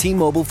solutions from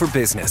T-Mobile for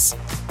Business.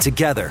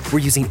 Together, we're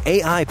using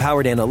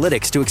AI-powered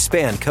analytics to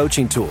expand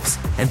coaching tools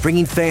and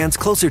bringing fans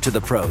closer to the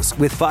pros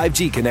with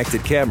 5G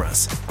connected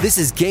cameras. This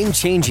is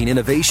game-changing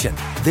innovation.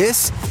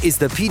 This is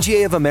the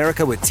PGA of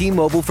America with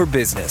T-Mobile for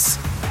Business.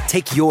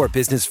 Take your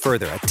business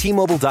further at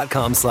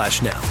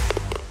T-Mobile.com/now.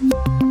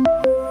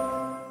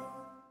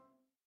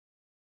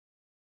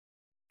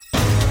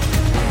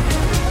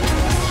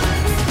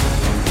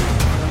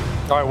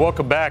 All right,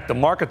 welcome back. The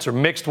markets are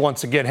mixed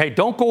once again. Hey,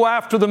 don't go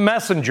after the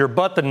messenger,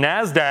 but the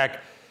NASDAQ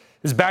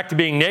is back to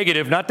being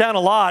negative. Not down a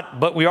lot,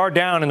 but we are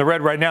down in the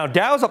red right now.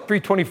 Dow's up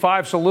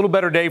 325, so a little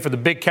better day for the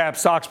big cap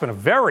stocks. Been a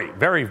very,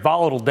 very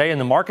volatile day in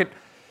the market.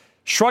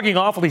 Shrugging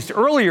off, at least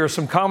earlier,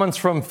 some comments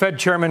from Fed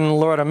Chairman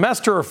Loretta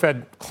Mester, or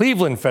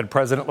Cleveland Fed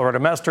President Loretta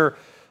Mester,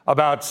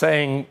 about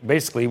saying,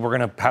 basically, we're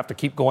going to have to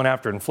keep going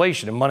after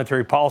inflation, and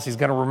monetary policy is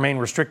going to remain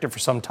restrictive for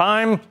some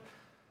time.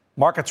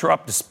 Markets are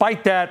up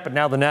despite that, but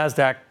now the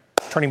NASDAQ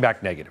turning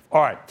back negative. All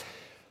right,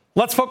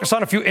 let's focus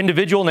on a few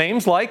individual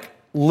names like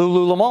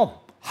Lululemon.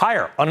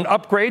 Higher on an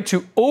upgrade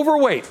to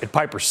overweight at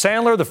Piper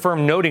Sandler, the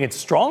firm noting its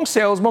strong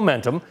sales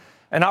momentum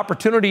and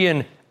opportunity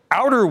in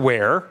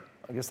outerwear,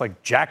 I guess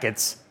like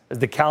jackets, as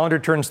the calendar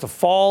turns to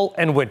fall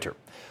and winter.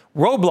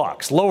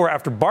 Roblox lower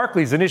after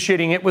Barclays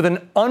initiating it with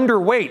an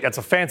underweight. That's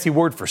a fancy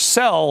word for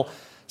sell,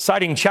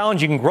 citing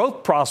challenging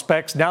growth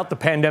prospects now that the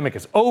pandemic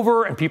is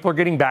over and people are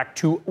getting back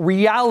to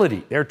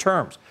reality, their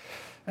terms.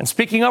 And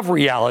speaking of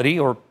reality,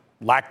 or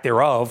lack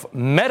thereof,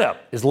 Meta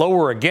is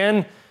lower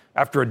again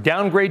after a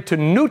downgrade to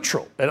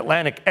neutral at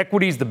Atlantic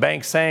Equities. The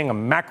bank saying a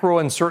macro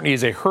uncertainty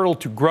is a hurdle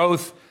to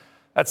growth.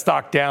 That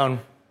stock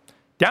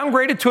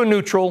downgraded to a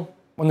neutral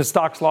when the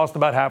stock's lost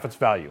about half its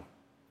value.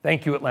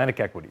 Thank you, Atlantic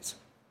Equities.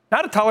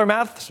 Now to Tyler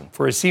Matheson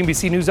for his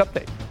CNBC News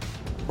update.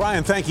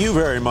 Brian, thank you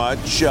very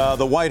much.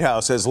 The White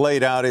House has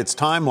laid out its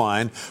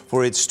timeline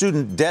for its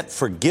student debt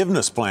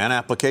forgiveness plan.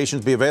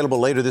 Applications be available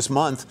later this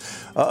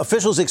month.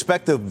 Officials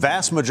expect the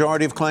vast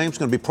majority of claims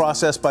going to be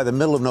processed by the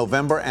middle of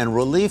November, and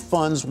relief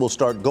funds will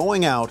start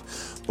going out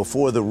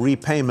before the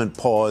repayment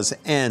pause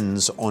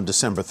ends on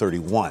December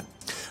 31.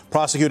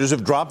 Prosecutors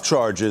have dropped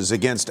charges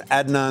against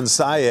Adnan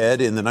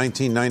Syed in the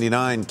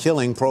 1999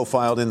 killing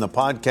profiled in the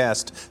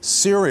podcast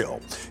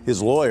Serial.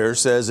 His lawyer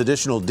says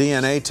additional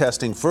DNA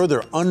testing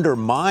further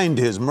undermined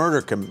his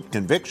murder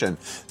conviction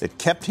that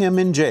kept him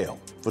in jail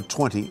for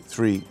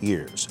 23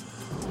 years.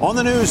 On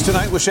the news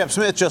tonight with Shep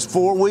Smith, just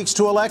 4 weeks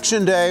to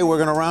Election Day. We're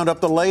going to round up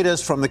the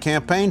latest from the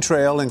campaign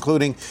trail,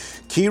 including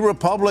key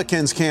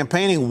Republicans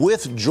campaigning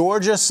with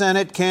Georgia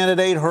Senate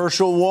candidate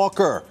Herschel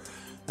Walker.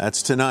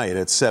 That's tonight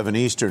at 7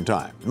 Eastern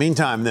time.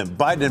 Meantime, the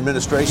Biden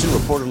administration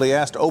reportedly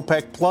asked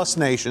OPEC Plus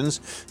nations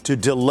to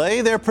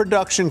delay their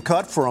production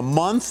cut for a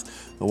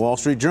month. The Wall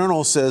Street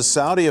Journal says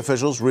Saudi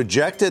officials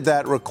rejected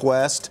that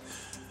request.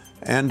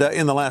 And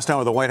in the last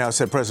hour, the White House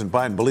said President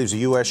Biden believes the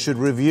U.S. should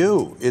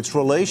review its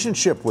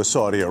relationship with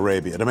Saudi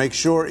Arabia to make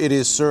sure it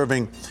is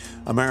serving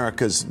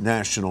America's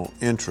national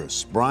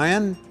interests.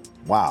 Brian,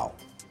 wow.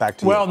 Back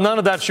to you. Well, none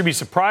of that should be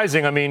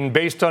surprising. I mean,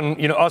 based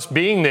on us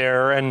being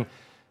there and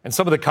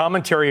some of the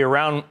commentary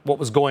around what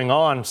was going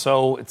on.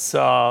 So it's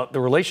the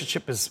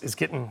relationship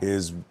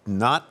is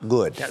not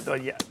good.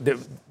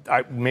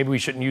 Maybe we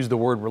shouldn't use the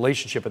word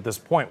relationship at this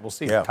point. We'll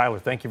see. Yeah. Tyler,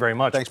 thank you very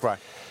much. Thanks, Brian.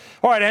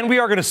 All right, and we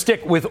are going to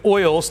stick with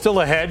oil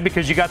still ahead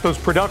because you got those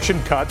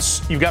production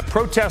cuts. You've got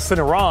protests in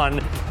Iran.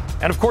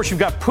 And, of course, you've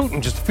got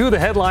Putin. Just a few of the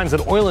headlines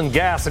on oil and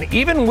gas. And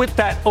even with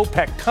that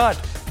OPEC cut,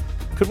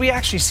 could we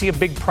actually see a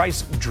big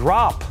price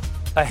drop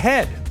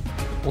ahead?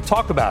 We'll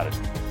talk about it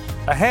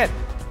ahead.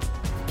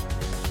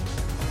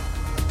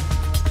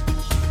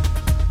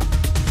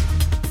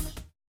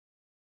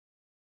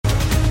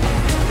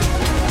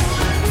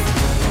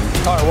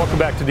 All right, welcome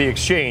back to The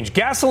Exchange.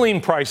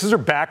 Gasoline prices are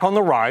back on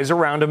the rise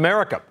around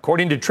America.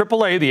 According to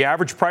AAA, the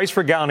average price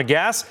for a gallon of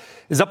gas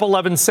is up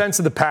 11 cents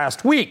in the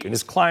past week and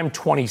has climbed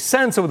 20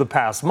 cents over the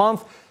past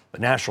month. The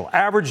national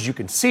average, as you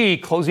can see,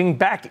 closing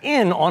back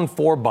in on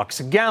 $4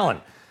 a gallon.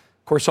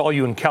 Of course, all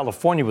you in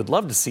California would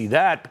love to see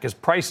that because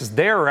prices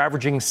there are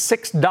averaging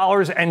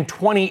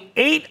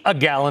 $6.28 a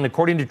gallon,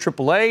 according to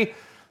AAA,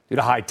 due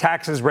to high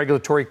taxes,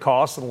 regulatory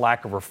costs, and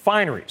lack of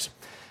refineries.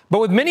 But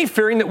with many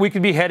fearing that we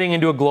could be heading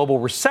into a global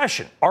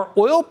recession, are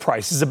oil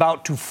prices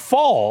about to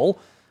fall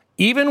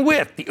even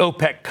with the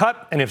OPEC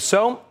cut? And if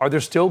so, are there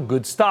still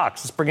good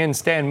stocks? Let's bring in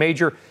Stan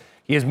Major.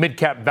 He is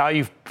mid-cap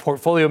value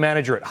portfolio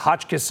manager at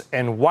Hotchkiss &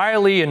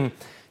 Wiley. And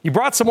you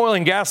brought some oil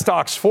and gas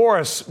stocks for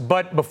us.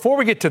 But before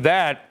we get to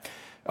that,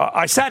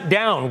 I sat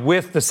down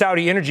with the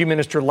Saudi energy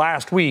minister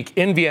last week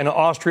in Vienna,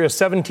 Austria.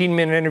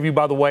 17-minute interview,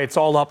 by the way. It's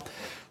all up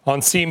on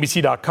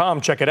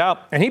CNBC.com. Check it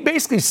out. And he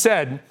basically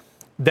said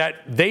that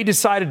they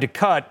decided to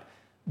cut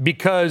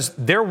because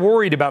they're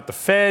worried about the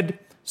Fed,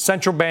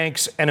 central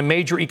banks, and a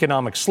major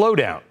economic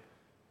slowdown.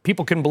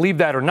 People can believe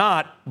that or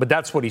not, but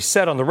that's what he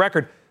said on the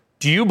record.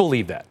 Do you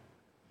believe that?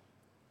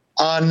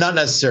 Not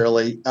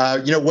necessarily.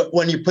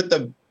 When you put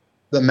the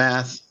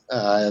math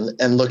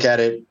and look at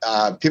it,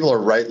 people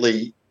are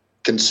rightly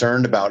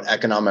concerned about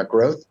economic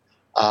growth.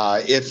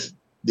 If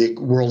the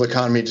world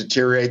economy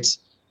deteriorates,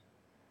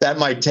 that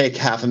might take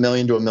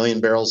 500,000 to 1 million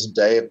barrels a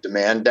day of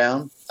demand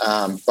down.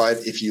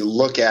 But if you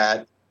look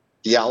at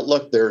the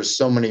outlook, there's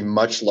so many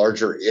much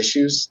larger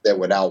issues that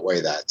would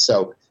outweigh that.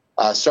 So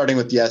starting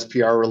with the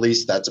SPR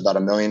release, that's about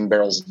 1 million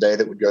barrels a day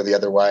that would go the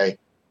other way.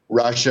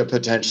 Russia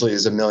potentially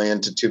is 1 million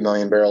to 2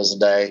 million barrels a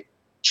day.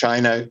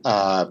 China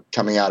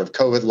coming out of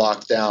COVID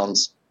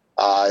lockdowns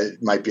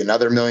might be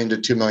another 1 million to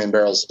 2 million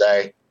barrels a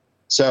day.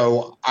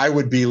 So I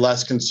would be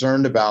less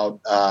concerned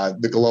about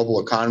the global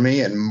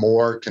economy and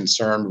more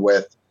concerned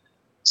with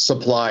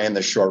supply in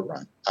the short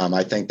run.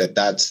 I think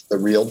that's the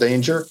real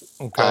danger.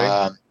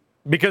 Okay.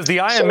 Because the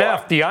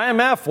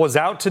IMF was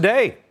out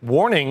today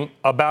warning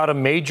about a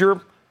major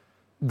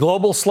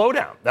global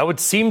slowdown. That would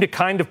seem to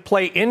kind of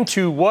play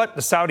into what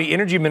the Saudi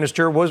energy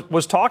minister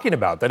was talking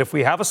about, that if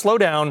we have a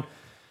slowdown,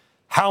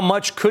 how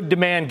much could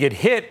demand get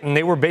hit? And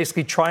they were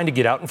basically trying to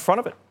get out in front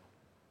of it.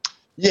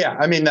 Yeah,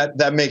 I mean,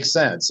 that makes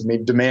sense. I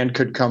mean, demand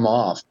could come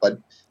off. But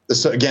the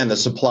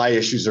supply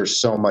issues are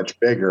so much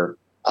bigger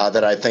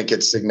that I think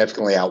it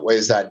significantly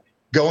outweighs that.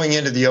 Going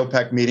into the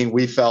OPEC meeting,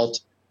 we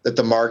felt that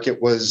the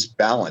market was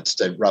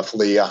balanced at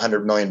roughly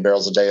 100 million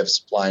barrels a day of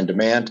supply and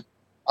demand.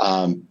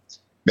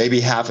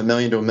 Maybe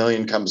 500,000 to 1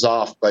 million comes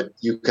off, but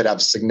you could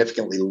have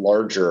significantly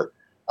larger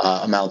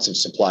amounts of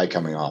supply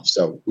coming off.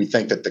 So we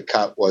think that the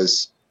cut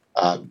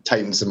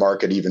tightens the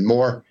market even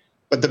more.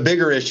 But the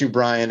bigger issue,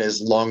 Brian,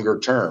 is longer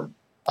term.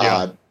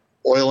 Yeah.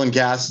 Oil and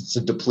gas, it's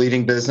a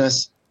depleting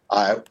business.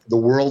 The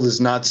world is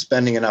not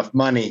spending enough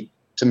money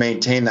to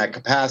maintain that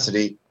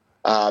capacity.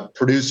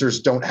 Producers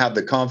don't have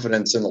the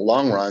confidence in the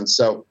long run.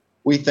 So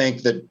we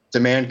think that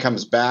demand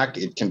comes back.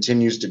 It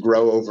continues to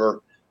grow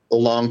over the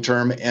long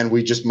term, and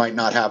we just might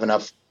not have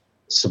enough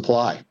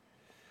supply.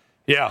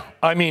 Yeah,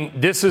 I mean,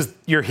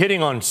 you're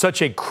hitting on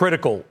such a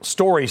critical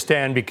story,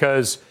 Stan,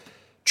 because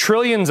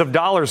trillions of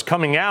dollars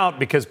coming out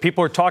because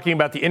people are talking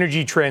about the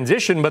energy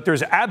transition, but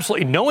there's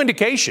absolutely no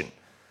indication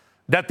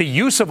that the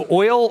use of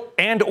oil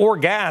and or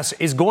gas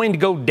is going to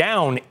go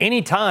down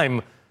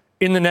anytime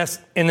in the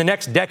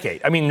next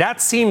decade. I mean,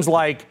 that seems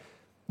like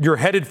you're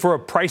headed for a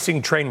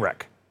pricing train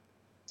wreck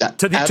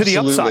to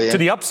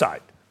the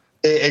upside.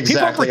 Exactly.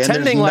 People are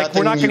pretending like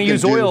we're not going to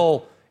use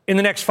oil in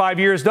the next 5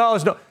 years.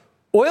 No,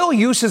 oil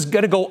use is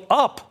going to go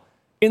up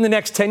in the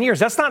next 10 years.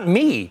 That's not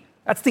me.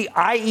 That's the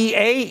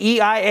IEA,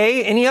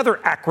 EIA, any other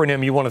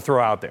acronym you want to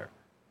throw out there.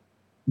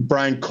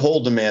 Brian,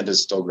 coal demand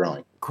is still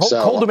growing.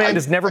 Coal demand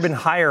has never been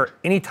higher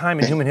any time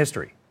in human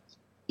history.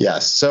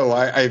 Yes. So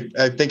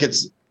I think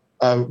it's,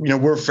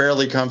 we're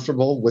fairly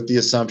comfortable with the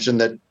assumption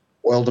that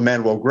oil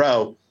demand will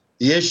grow.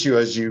 The issue,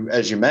 as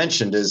you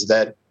mentioned, is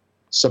that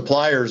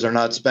suppliers are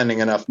not spending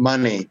enough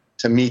money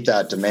to meet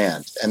that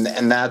demand.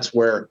 And that's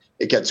where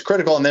it gets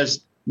critical. And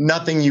there's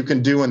nothing you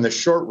can do in the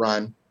short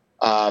run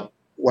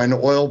when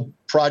oil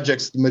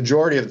projects, the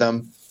majority of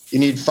them, you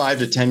need 5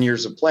 to 10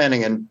 years of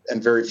planning, and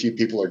very few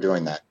people are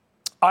doing that.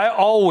 I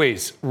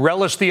always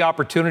relish the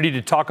opportunity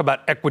to talk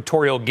about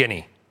Equatorial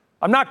Guinea.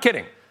 I'm not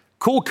kidding.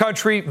 Cool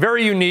country,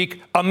 very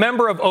unique, a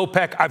member of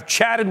OPEC. I've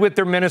chatted with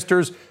their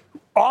ministers,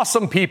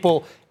 awesome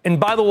people. And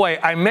by the way,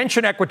 I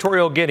mention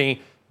Equatorial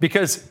Guinea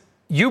because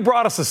you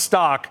brought us a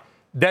stock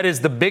that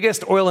is the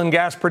biggest oil and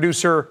gas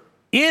producer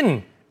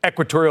in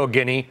Equatorial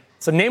Guinea.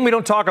 It's a name we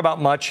don't talk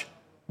about much,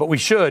 but we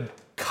should.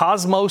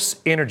 Kosmos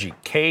Energy,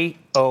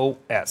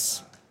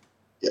 KOS.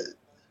 Yeah.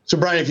 So,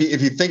 Brian,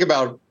 if you think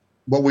about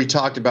what we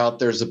talked about,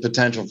 there's a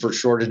potential for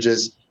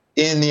shortages.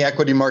 In the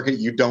equity market,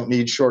 you don't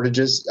need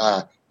shortages.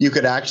 You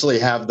could actually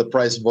have the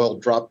price of oil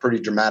drop pretty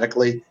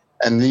dramatically,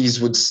 and these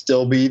would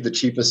still be the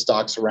cheapest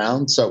stocks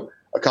around. So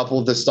a couple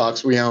of the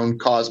stocks we own,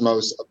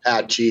 Cosmos,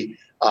 Apache,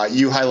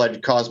 you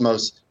highlighted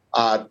Cosmos.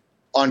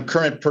 On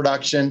current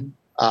production,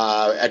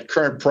 at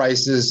current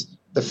prices,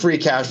 the free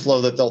cash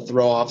flow that they'll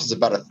throw off is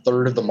about a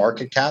third of the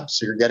market cap.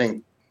 So you're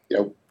getting,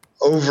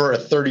 over a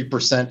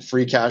 30%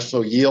 free cash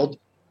flow yield.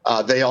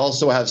 They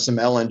also have some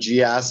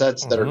LNG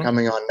assets that are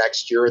coming on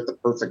next year at the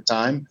perfect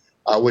time,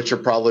 which are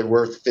probably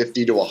worth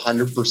 50 to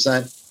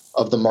 100%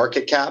 of the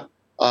market cap.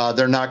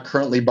 They're not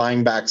currently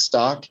buying back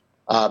stock,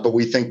 but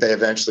we think they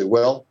eventually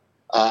will.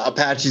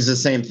 Apache's the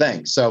same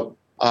thing. So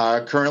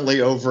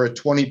currently over a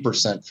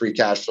 20% free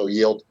cash flow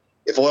yield.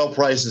 If oil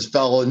prices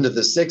fell into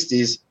the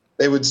 60s,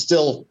 they would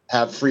still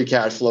have free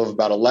cash flow of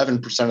about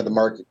 11% of the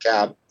market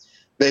cap.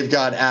 They've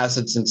got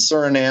assets in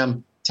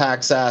Suriname,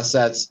 tax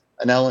assets,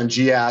 an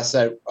LNG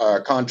asset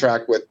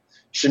contract with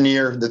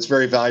Cheniere that's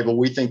very valuable.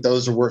 We think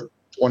those are worth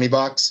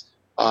 $20,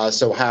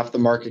 so half the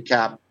market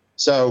cap.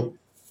 So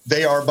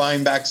they are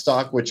buying back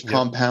stock, which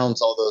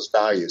compounds all those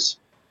values.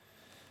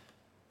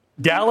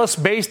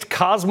 Dallas-based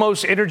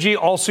Kosmos Energy,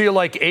 also you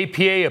like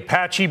APA,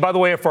 Apache. By the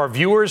way, if our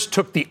viewers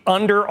took the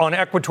under on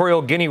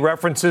Equatorial Guinea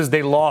references,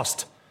 they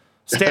lost.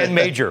 Stan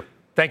Major,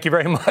 thank you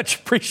very much.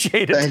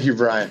 Appreciate it. Thank you,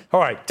 Brian. All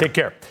right, take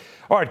care.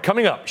 All right,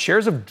 coming up,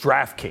 shares of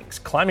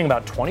DraftKings climbing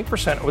about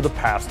 20% over the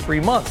past 3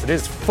 months. It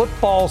is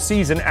football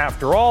season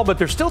after all, but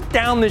they're still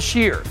down this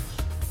year.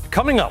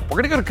 Coming up,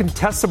 we're going to go to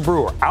Contessa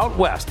Brewer out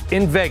west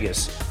in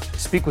Vegas,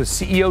 speak with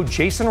CEO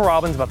Jason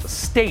Robbins about the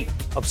state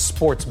of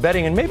sports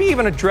betting and maybe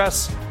even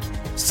address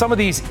some of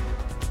these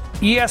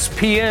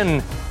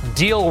ESPN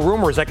deal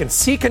rumors. I can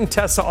see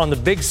Contessa on the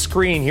big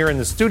screen here in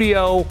the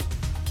studio.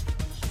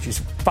 She's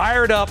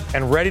fired up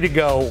and ready to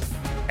go,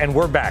 and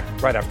we're back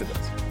right after this.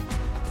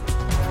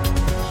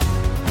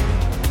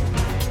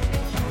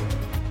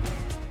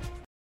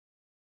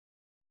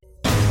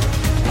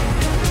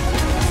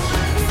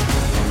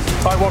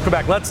 All right, welcome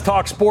back. Let's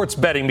talk sports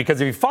betting,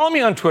 because if you follow me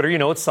on Twitter, you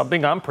know it's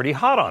something I'm pretty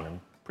hot on and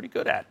pretty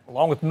good at,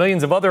 along with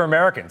millions of other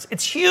Americans.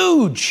 It's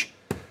huge.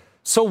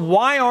 So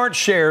why aren't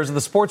shares of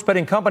the sports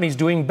betting companies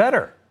doing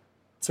better?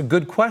 It's a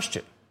good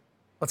question.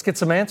 Let's get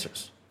some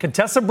answers.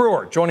 Contessa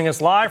Brewer joining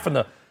us live from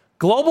the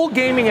Global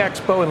Gaming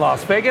Expo in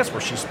Las Vegas,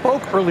 where she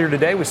spoke earlier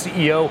today with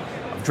CEO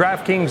of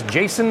DraftKings,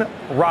 Jason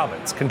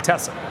Robbins.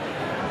 Contessa.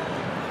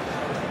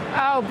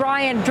 Oh,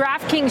 Brian,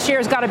 DraftKings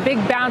shares got a big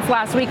bounce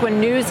last week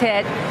when news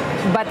hit,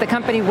 but the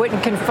company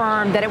wouldn't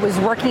confirm that it was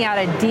working out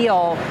a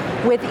deal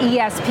with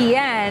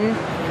ESPN.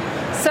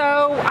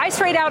 So I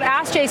straight out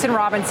asked Jason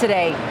Robbins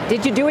today,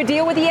 did you do a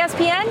deal with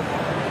ESPN?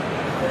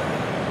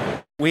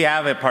 We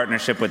have a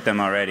partnership with them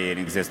already, an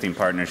existing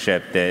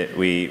partnership that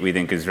we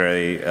think is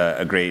really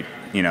a great,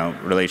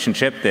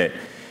 relationship that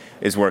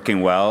is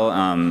working well.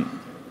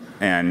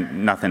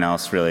 And nothing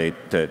else really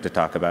to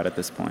talk about at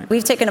this point.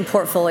 We've taken a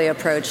portfolio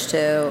approach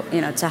to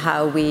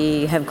how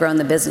we have grown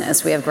the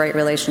business. We have great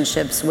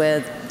relationships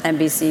with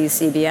NBC,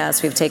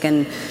 CBS. We've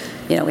taken,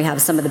 we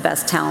have some of the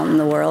best talent in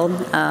the world.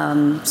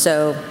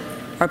 So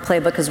our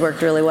playbook has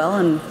worked really well,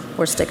 and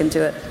we're sticking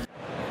to it.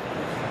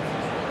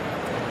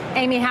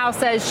 Amy Howe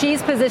says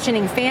she's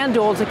positioning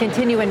FanDuel to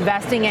continue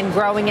investing and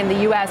growing in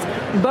the U.S.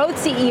 Both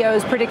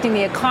CEOs predicting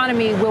the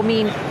economy will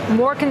mean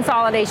more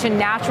consolidation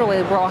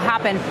naturally will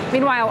happen.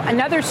 Meanwhile,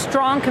 another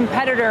strong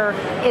competitor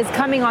is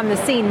coming on the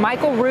scene.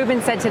 Michael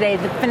Rubin said today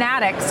that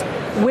Fanatics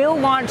will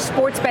launch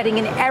sports betting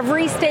in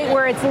every state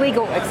where it's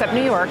legal, except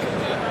New York,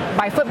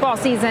 by football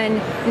season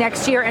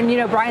next year.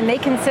 And, Brian, they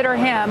consider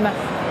him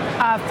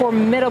a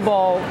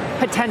formidable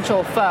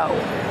potential foe.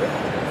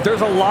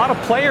 There's a lot of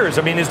players.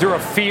 I mean, is there a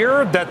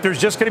fear that there's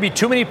just going to be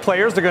too many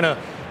players? They're going to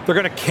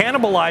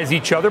cannibalize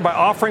each other by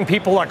offering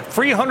people like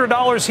free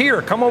 $100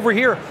 here, come over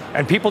here,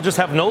 and people just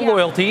have no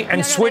loyalty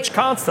and switch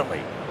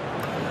constantly.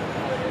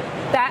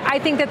 I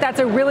think that's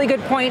a really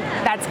good point.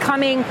 That's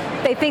coming.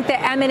 They think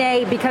that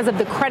M&A, because of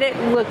the credit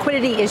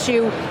liquidity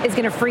issue, is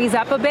going to freeze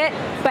up a bit.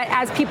 But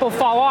as people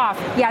fall off,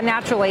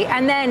 naturally.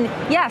 And then,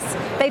 yes,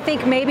 they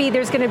think maybe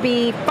there's going to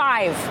be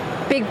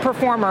 5 big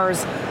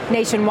performers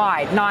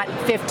nationwide, not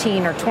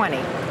 15 or 20.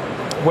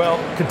 Well,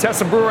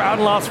 Contessa Brewer out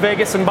in Las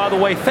Vegas. And by the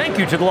way, thank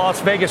you to the Las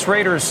Vegas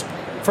Raiders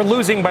for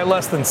losing by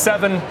less than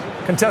 7.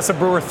 Contessa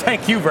Brewer,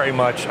 thank you very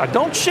much.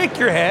 Don't shake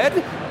your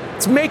head.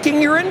 It's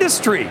making your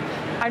industry.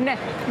 I'm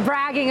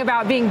bragging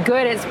about being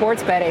good at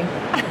sports betting.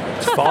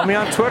 Just follow me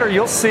on Twitter.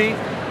 You'll see.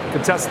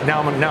 Contessa,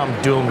 now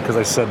I'm doomed because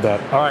I said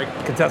that. All right,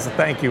 Contessa,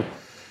 thank you.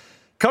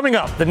 Coming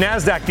up, the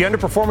NASDAQ, the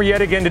underperformer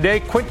yet again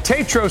today. Quint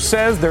Tatro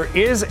says there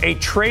is a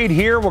trade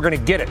here. We're going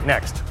to get it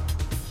next.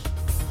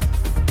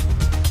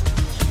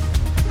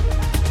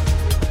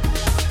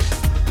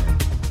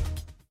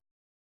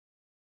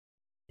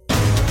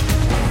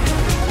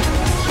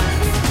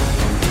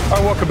 All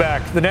right, welcome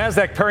back. The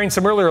NASDAQ paring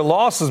some earlier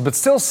losses, but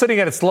still sitting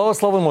at its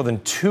lowest level in more than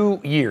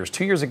 2 years.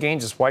 2 years of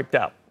gains just wiped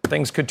out.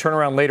 Things could turn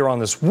around later on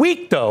this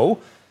week, though.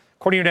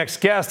 According to your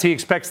next guest, he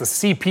expects the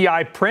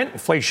CPI print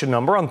inflation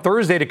number on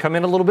Thursday to come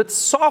in a little bit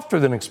softer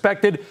than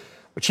expected,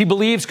 which he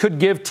believes could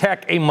give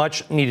tech a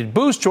much-needed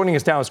boost. Joining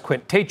us now is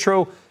Quint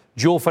Tatro,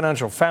 Jewel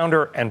Financial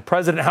founder and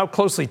president. How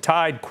closely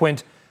tied,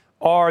 Quint,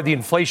 are the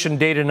inflation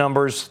data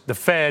numbers, the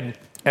Fed,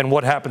 and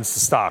what happens to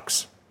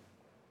stocks?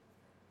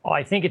 Oh,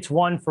 I think it's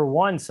 1 for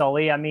 1,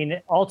 Sully. I mean,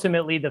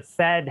 ultimately, the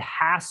Fed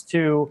has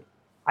to,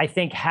 I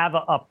think, have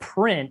a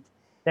print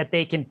that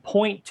they can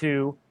point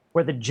to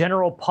where the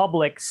general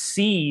public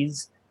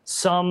sees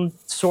some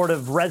sort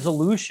of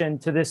resolution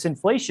to this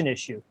inflation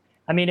issue.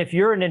 I mean, if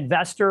you're an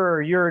investor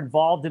or you're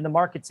involved in the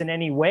markets in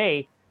any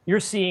way,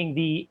 you're seeing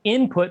the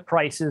input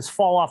prices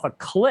fall off a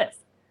cliff.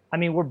 I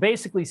mean, we're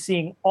basically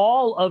seeing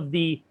all of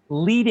the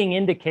leading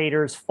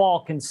indicators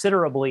fall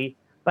considerably,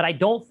 but I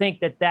don't think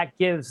that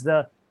gives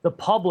the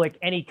public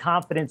any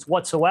confidence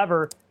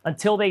whatsoever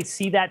until they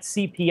see that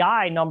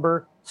CPI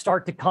number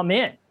start to come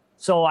in.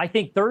 So I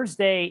think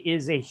Thursday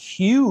is a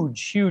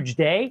huge, huge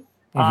day.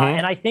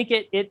 And I think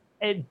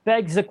it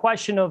begs the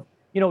question of,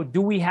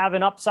 do we have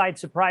an upside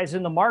surprise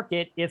in the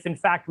market if, in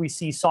fact, we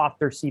see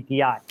softer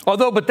CPI?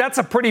 But that's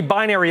a pretty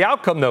binary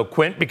outcome, though,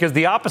 Quint, because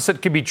the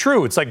opposite could be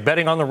true. It's like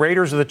betting on the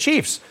Raiders or the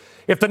Chiefs.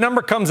 If the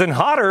number comes in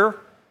hotter,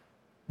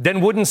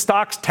 then wouldn't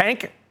stocks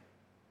tank?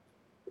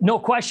 No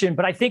question,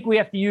 but I think we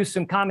have to use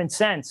some common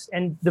sense.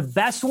 And the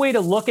best way to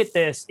look at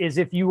this is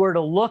if you were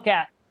to look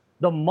at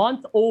the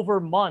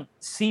month-over-month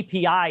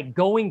CPI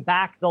going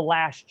back the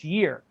last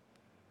year.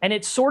 And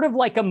it's sort of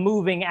like a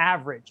moving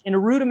average in a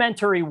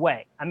rudimentary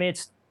way. I mean,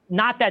 it's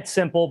not that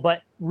simple,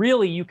 but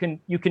really you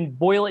can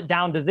boil it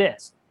down to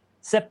this.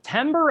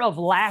 September of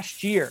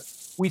last year,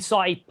 we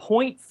saw a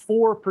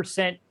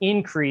 0.4%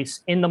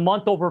 increase in the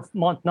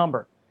month-over-month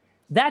number.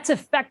 That's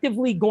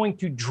effectively going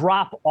to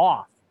drop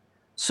off.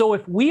 So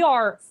if we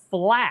are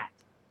flat,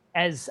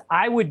 as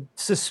I would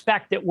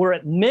suspect that we're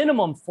at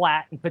minimum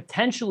flat and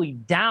potentially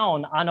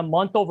down on a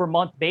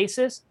month-over-month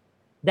basis,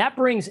 that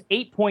brings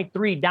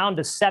 8.3 down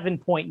to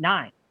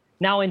 7.9.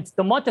 Now, in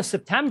the month of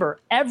September,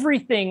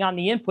 everything on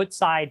the input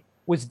side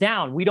was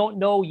down. We don't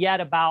know yet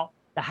about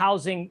the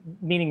housing,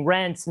 meaning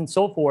rents and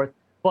so forth,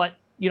 but,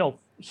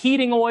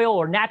 heating oil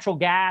or natural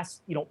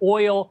gas,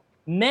 oil,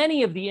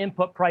 many of the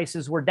input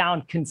prices were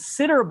down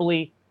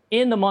considerably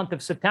in the month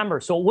of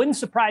September. So it wouldn't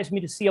surprise me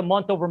to see a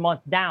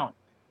month-over-month down.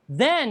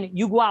 Then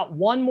you go out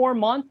one more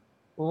month.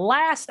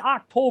 Last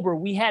October,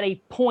 we had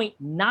a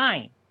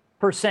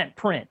 0.9%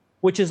 print,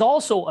 which is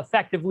also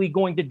effectively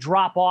going to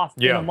drop off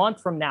in a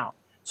month from now.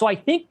 So I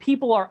think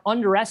people are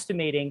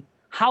underestimating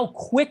how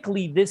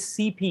quickly this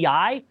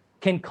CPI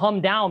can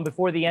come down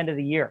before the end of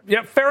the year.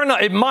 Yeah, fair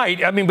enough. It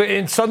might. I mean,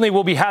 but suddenly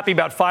we'll be happy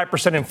about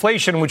 5%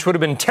 inflation, which would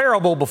have been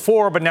terrible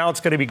before, but now it's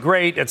going to be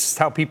great. It's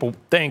how people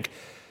think.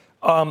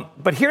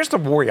 But here's the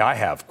worry I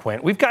have,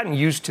 Quint. We've gotten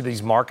used to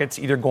these markets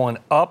either going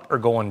up or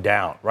going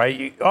down,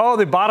 right?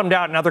 They bottomed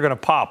out, now they're going to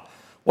pop.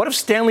 What if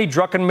Stanley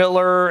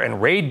Druckenmiller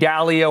and Ray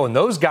Dalio and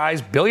those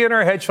guys,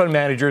 billionaire hedge fund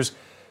managers,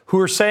 who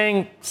are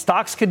saying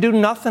stocks could do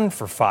nothing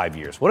for 5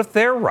 years? What if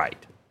they're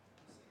right?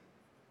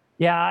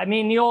 Yeah, I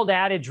mean, the old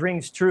adage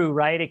rings true,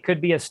 right? It could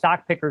be a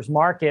stock picker's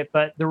market,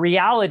 but the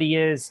reality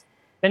is,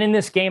 been in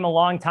this game a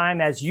long time,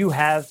 as you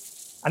have.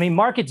 I mean,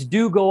 markets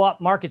do go up,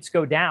 markets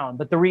go down.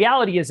 But the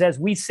reality is, as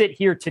we sit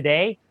here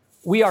today,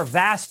 we are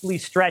vastly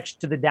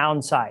stretched to the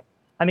downside.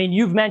 I mean,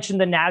 you've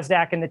mentioned the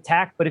NASDAQ and the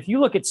tech, but if you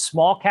look at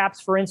small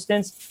caps, for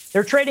instance,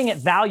 they're trading at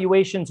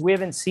valuations we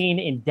haven't seen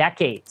in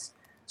decades.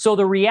 So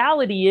the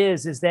reality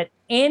is that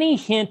any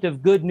hint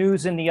of good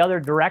news in the other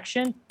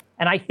direction,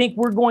 and I think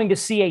we're going to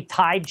see a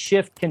tide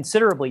shift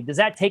considerably. Does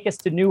that take us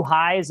to new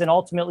highs and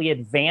ultimately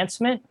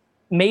advancement?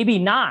 Maybe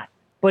not,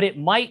 but it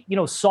might,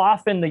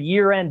 soften the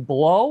year-end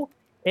blow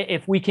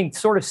if we can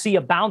sort of see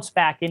a bounce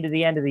back into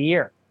the end of the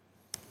year.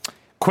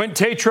 Quint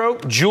Tatro,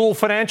 Jewel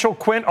Financial.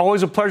 Quint,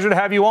 always a pleasure to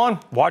have you on.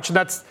 Watching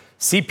that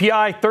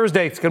CPI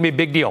Thursday, it's going to be a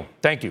big deal.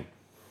 Thank you.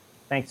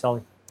 Thanks,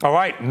 Sully. All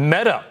right,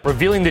 Meta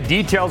revealing the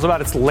details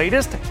about its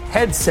latest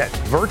headset,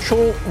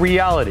 virtual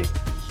reality.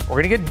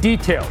 We're going to get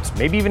details,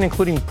 maybe even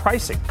including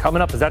pricing,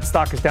 coming up as that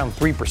stock is down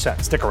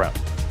 3%. Stick around.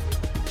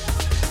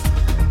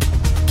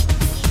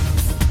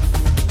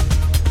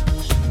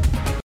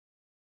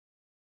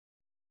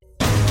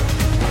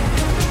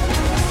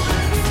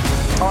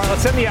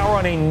 Let's end the hour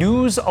on a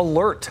news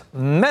alert.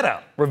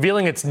 Meta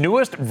revealing its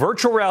newest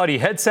virtual reality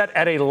headset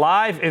at a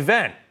live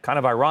event. Kind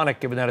of ironic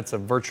given that it's a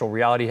virtual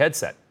reality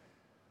headset.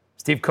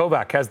 Steve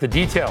Kovac has the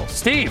details.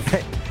 Steve.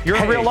 You're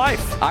in real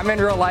life. I'm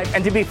in real life.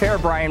 And to be fair,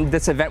 Brian,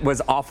 this event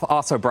was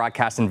also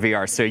broadcast in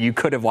VR, so you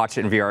could have watched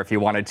it in VR if you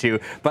wanted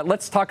to. But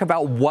let's talk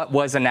about what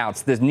was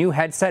announced. This new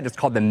headset is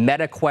called the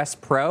Meta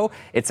Quest Pro.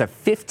 It's a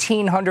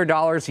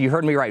 $1,500, you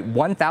heard me right,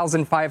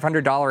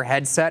 $1,500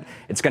 headset.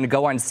 It's going to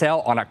go on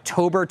sale on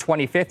October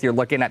 25th. You're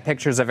looking at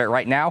pictures of it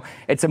right now.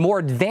 It's a more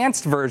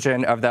advanced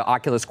version of the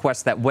Oculus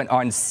Quest that went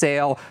on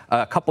sale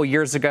a couple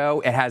years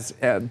ago. It has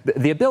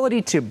the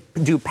ability to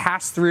do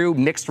pass-through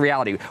mixed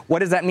reality. What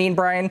does that mean,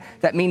 Brian?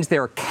 That means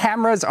there are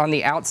cameras on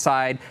the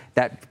outside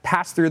that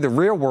pass through the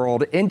real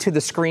world into the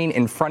screen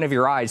in front of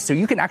your eyes. So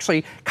you can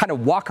actually kind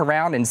of walk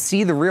around and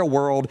see the real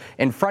world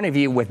in front of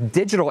you with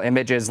digital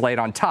images laid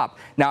on top.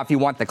 Now, if you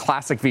want the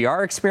classic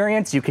VR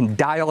experience, you can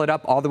dial it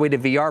up all the way to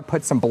VR,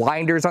 put some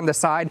blinders on the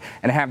side,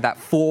 and have that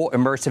full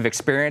immersive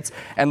experience.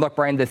 And look,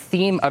 Brian, the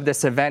theme of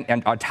this event,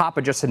 and on top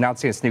of just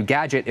announcing this new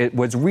gadget, it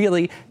was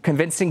really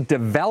convincing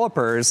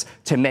developers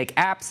to make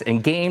apps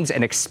and games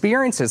and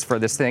experiences for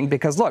this thing,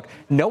 because look,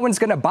 no one's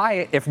going to buy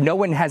it if no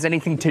one has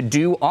anything to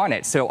do on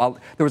it. So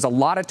there was a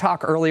lot of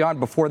talk early on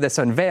before this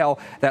unveil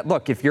that,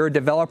 look, if you're a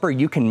developer,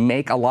 you can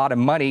make a lot of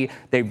money.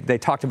 They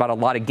talked about a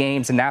lot of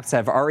games and apps that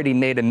have already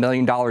made $1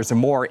 million or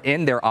more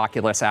in their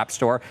Oculus App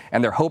Store,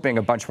 and they're hoping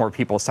a bunch more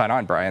people sign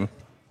on, Brian.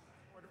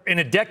 In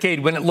a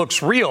decade when it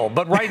looks real,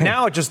 but right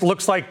now it just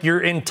looks like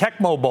you're in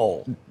Tecmo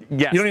Bowl.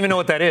 Yes. You don't even know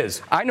what that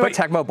is. I know what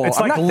Tecmo Bowl is.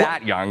 I'm not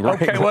that young.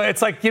 Right? Okay, well,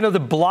 it's like, the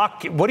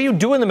block. What do you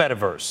do in the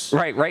metaverse?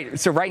 Right.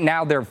 So right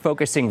now they're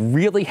focusing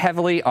really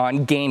heavily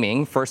on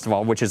gaming, first of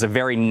all, which is a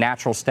very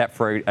natural step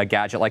for a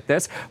gadget like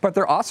this. But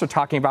they're also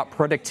talking about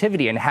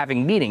productivity and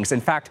having meetings.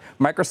 In fact,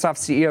 Microsoft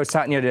CEO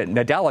Satya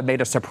Nadella made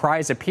a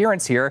surprise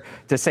appearance here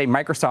to say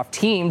Microsoft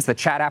Teams, the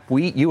chat app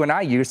you and I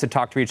use to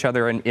talk to each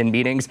other in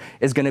meetings,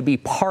 is going to be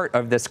part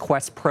of this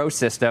Quest Pro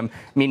system,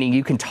 meaning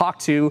you can talk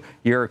to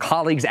your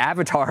colleagues'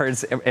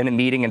 avatars in a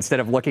meeting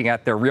instead of looking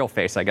at their real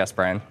face, I guess,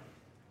 Brian.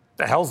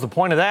 The hell's the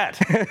point of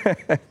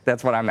that?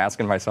 That's what I'm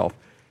asking myself.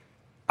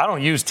 I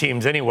don't use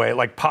Teams anyway.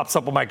 It pops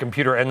up on my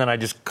computer and then I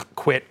just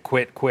quit.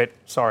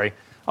 Sorry.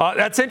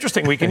 That's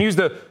interesting. We can use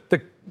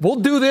we'll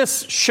do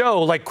this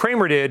show like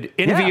Kramer did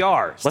in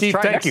VR. Steve,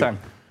 thank you. Time.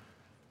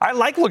 I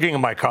like looking at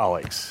my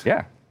colleagues.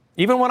 Yeah.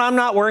 Even when I'm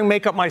not wearing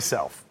makeup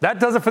myself. That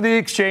does it for The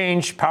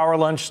Exchange. Power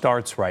Lunch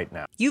starts right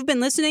now. You've been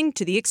listening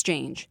to The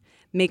Exchange.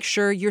 Make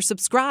sure you're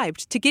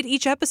subscribed to get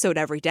each episode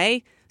every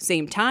day,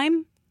 same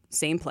time,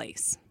 same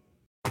place.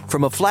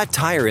 From a flat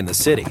tire in the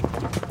city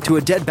to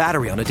a dead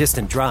battery on a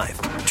distant drive,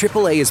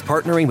 AAA is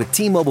partnering with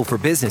T-Mobile for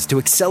Business to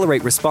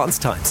accelerate response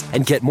times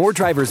and get more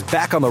drivers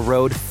back on the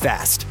road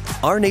fast.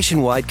 Our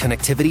nationwide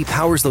connectivity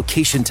powers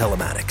location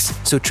telematics,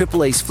 so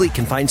AAA's fleet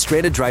can find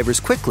stranded drivers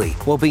quickly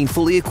while being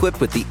fully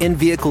equipped with the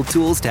in-vehicle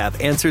tools to have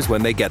answers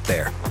when they get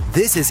there.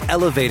 This is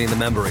elevating the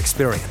member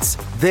experience.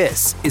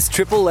 This is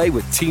AAA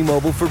with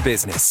T-Mobile for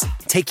Business.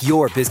 Take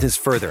your business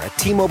further at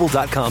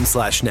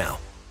T-Mobile.com/now.